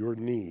your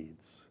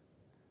needs.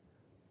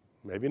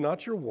 Maybe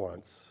not your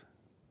wants,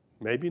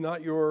 maybe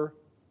not your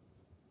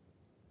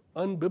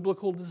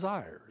unbiblical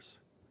desires,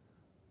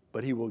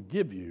 but he will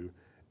give you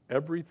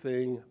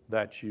everything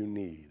that you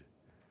need.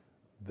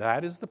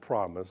 That is the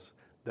promise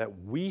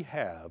that we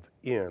have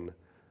in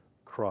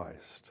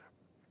Christ.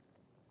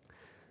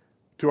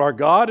 To our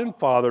God and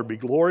Father be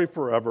glory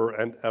forever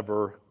and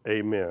ever.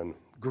 Amen.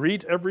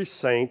 Greet every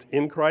saint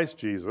in Christ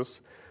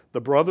Jesus.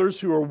 The brothers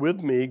who are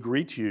with me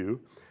greet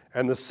you,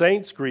 and the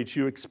saints greet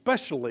you,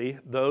 especially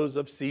those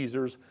of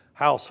Caesar's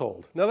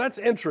household. Now that's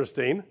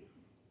interesting,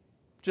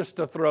 just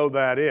to throw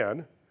that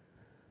in.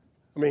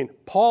 I mean,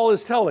 Paul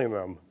is telling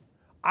them,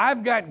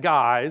 I've got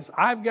guys,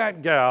 I've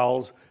got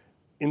gals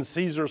in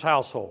Caesar's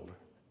household.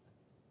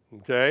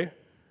 Okay?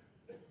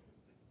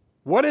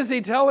 What is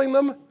he telling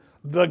them?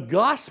 The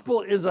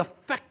gospel is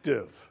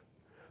effective.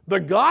 The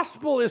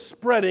gospel is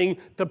spreading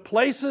to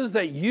places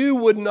that you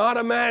would not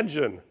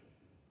imagine.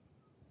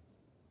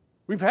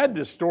 We've had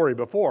this story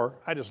before.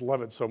 I just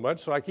love it so much,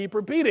 so I keep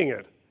repeating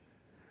it.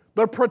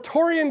 The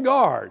Praetorian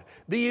Guard,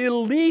 the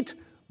elite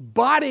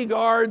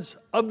bodyguards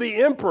of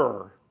the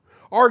emperor,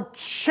 are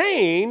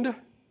chained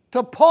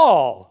to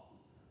Paul.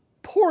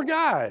 Poor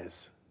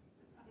guys.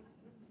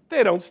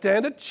 They don't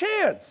stand a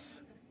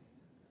chance.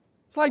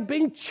 It's like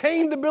being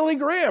chained to Billy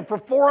Graham for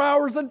 4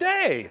 hours a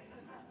day.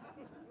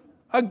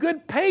 A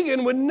good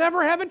pagan would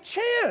never have a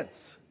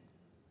chance.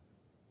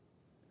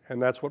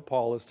 And that's what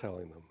Paul is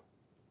telling them.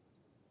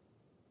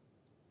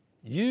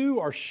 You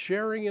are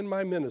sharing in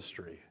my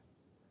ministry.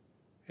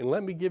 And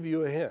let me give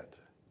you a hint.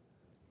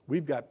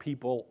 We've got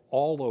people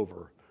all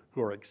over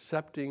who are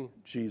accepting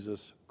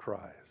Jesus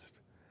Christ.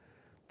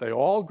 They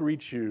all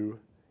greet you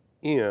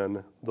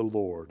in the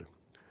Lord.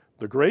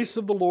 The grace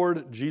of the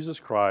Lord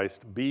Jesus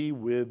Christ be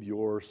with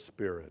your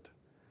spirit.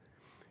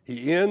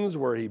 He ends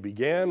where he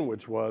began,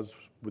 which was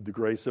with the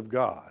grace of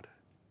God.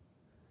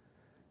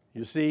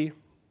 You see,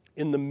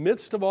 in the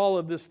midst of all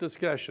of this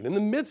discussion, in the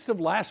midst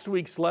of last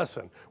week's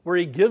lesson, where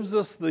he gives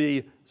us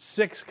the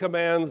 6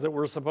 commands that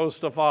we're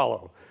supposed to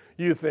follow,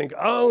 you think,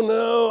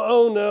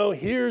 oh no,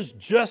 here's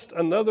just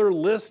another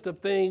list of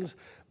things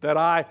that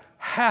I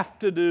have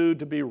to do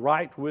to be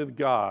right with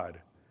God.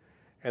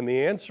 And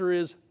the answer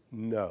is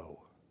no.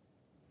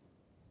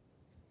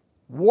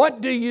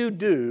 What do you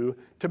do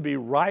to be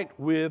right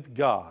with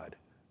God?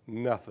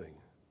 Nothing.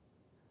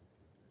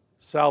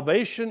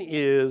 Salvation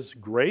is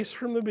grace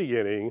from the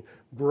beginning,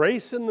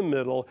 grace in the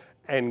middle,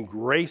 and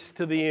grace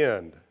to the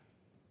end.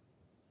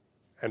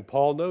 And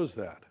Paul knows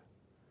that.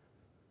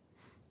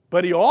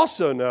 But he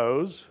also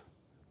knows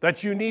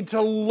that you need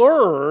to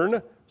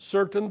learn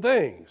certain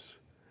things.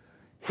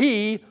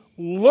 He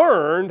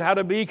learned how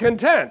to be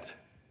content.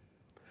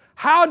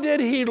 How did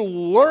he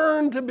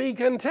learn to be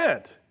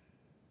content?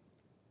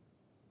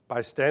 By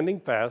standing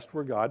fast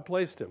where God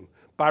placed him,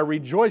 by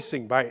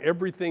rejoicing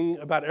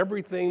about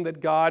everything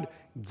that God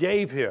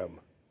gave him.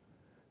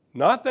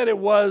 Not that it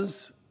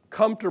was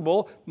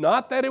comfortable,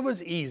 not that it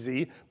was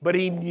easy, but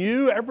he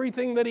knew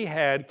everything that he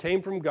had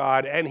came from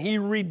God, and he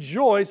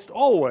rejoiced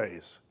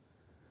always.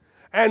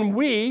 And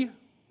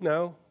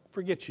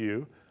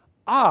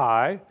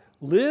I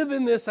live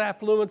in this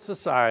affluent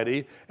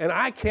society, and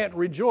I can't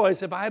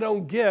rejoice if I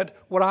don't get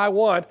what I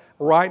want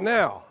right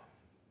now.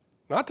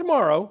 Not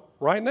tomorrow,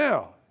 right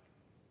now.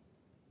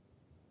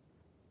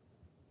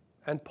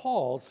 And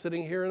Paul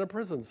sitting here in a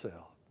prison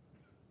cell,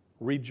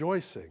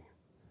 rejoicing.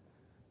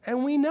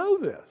 And we know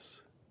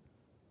this.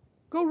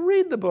 Go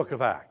read the book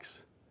of Acts.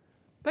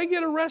 They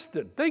get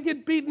arrested. They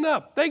get beaten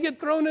up. They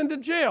get thrown into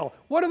jail.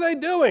 What are they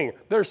doing?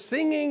 They're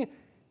singing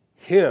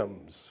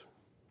hymns.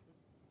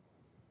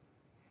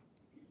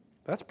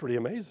 That's pretty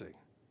amazing.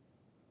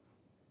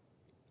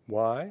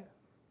 Why?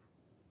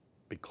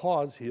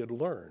 Because he had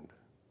learned.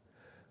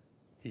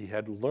 He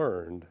had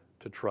learned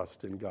to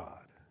trust in God.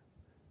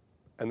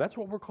 And that's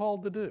what we're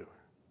called to do.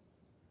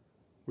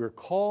 We're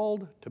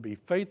called to be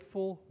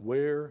faithful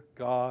where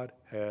God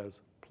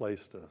has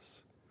placed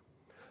us.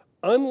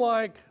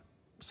 Unlike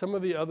some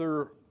of the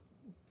other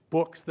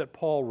books that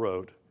Paul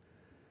wrote,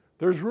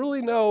 there's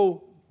really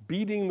no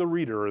beating the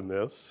reader in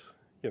this.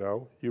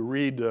 You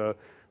read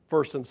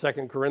 1st and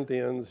 2nd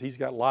Corinthians, he's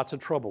got lots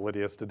of trouble that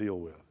he has to deal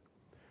with.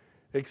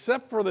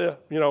 Except for the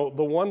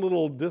one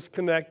little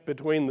disconnect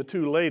between the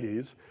 2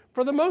 ladies,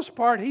 for the most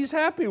part, he's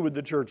happy with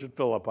the church at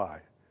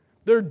Philippi.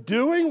 They're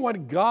doing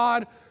what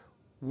God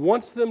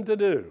wants them to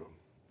do.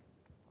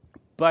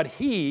 But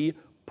he,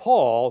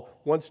 Paul,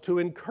 wants to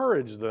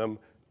encourage them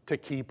to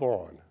keep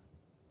on.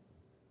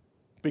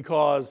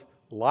 Because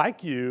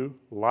like you,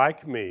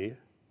 like me,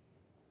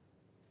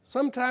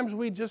 sometimes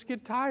we just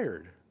get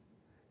tired.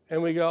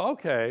 And we go,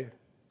 okay,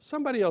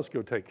 somebody else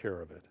go take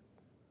care of it.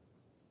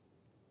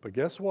 But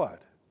guess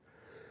what?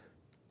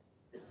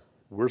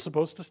 We're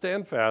supposed to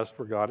stand fast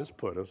where God has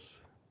put us.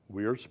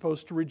 We are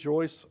supposed to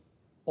rejoice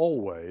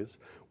always.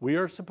 We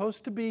are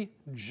supposed to be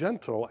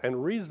gentle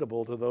and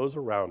reasonable to those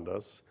around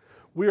us.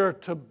 We are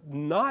to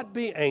not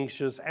be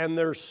anxious, and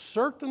there's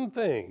certain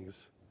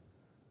things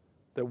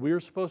that we are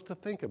supposed to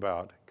think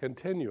about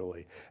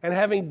continually. And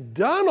having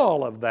done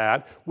all of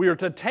that, we are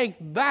to take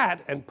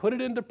that and put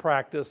it into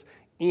practice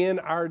in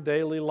our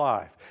daily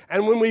life.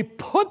 And when we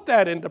put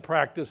that into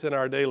practice in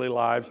our daily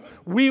lives,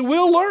 we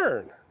will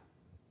learn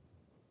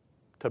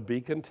to be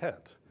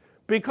content.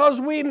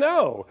 Because we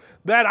know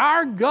that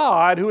our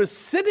God, who is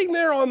sitting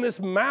there on this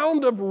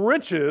mound of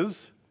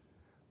riches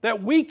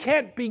that we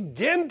can't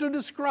begin to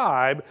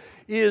describe,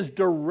 is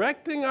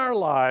directing our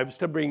lives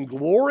to bring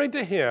glory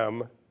to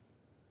Him.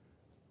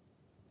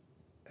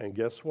 And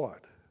guess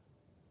what?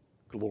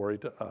 Glory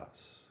to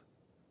us.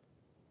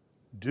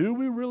 Do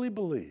we really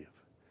believe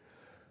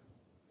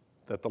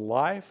that the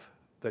life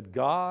that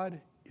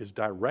God is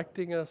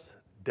directing us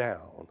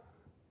down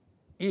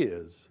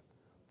is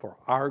for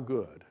our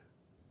good?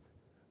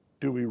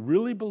 Do we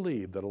really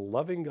believe that a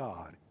loving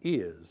God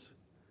is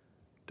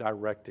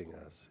directing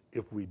us?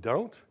 If we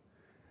don't,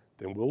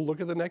 then we'll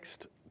look at the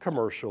next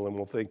commercial and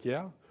we'll think,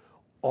 yeah,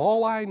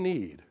 all I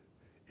need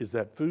is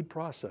that food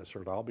processor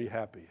and I'll be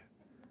happy.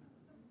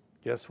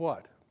 Guess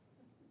what?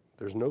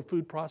 There's no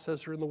food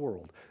processor in the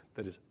world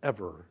that is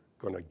ever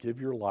going to give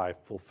your life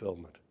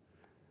fulfillment.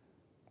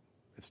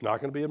 It's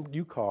not going to be a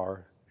new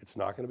car. It's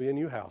not going to be a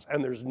new house.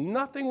 And there's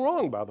nothing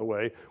wrong, by the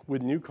way,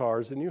 with new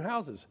cars and new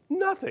houses.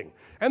 Nothing.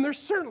 And there's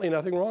certainly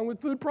nothing wrong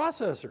with food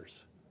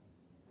processors.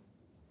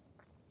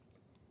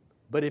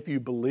 But if you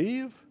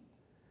believe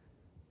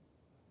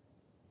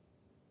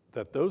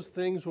that those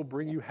things will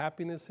bring you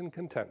happiness and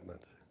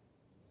contentment,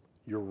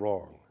 you're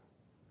wrong.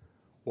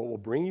 What will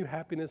bring you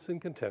happiness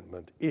and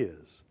contentment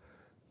is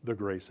the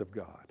grace of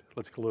God.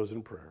 Let's close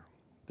in prayer.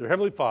 Dear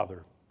Heavenly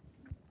Father,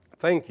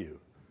 thank you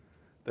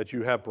that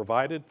you have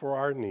provided for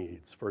our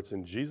needs. For it's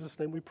in Jesus'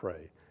 name we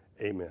pray.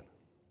 Amen.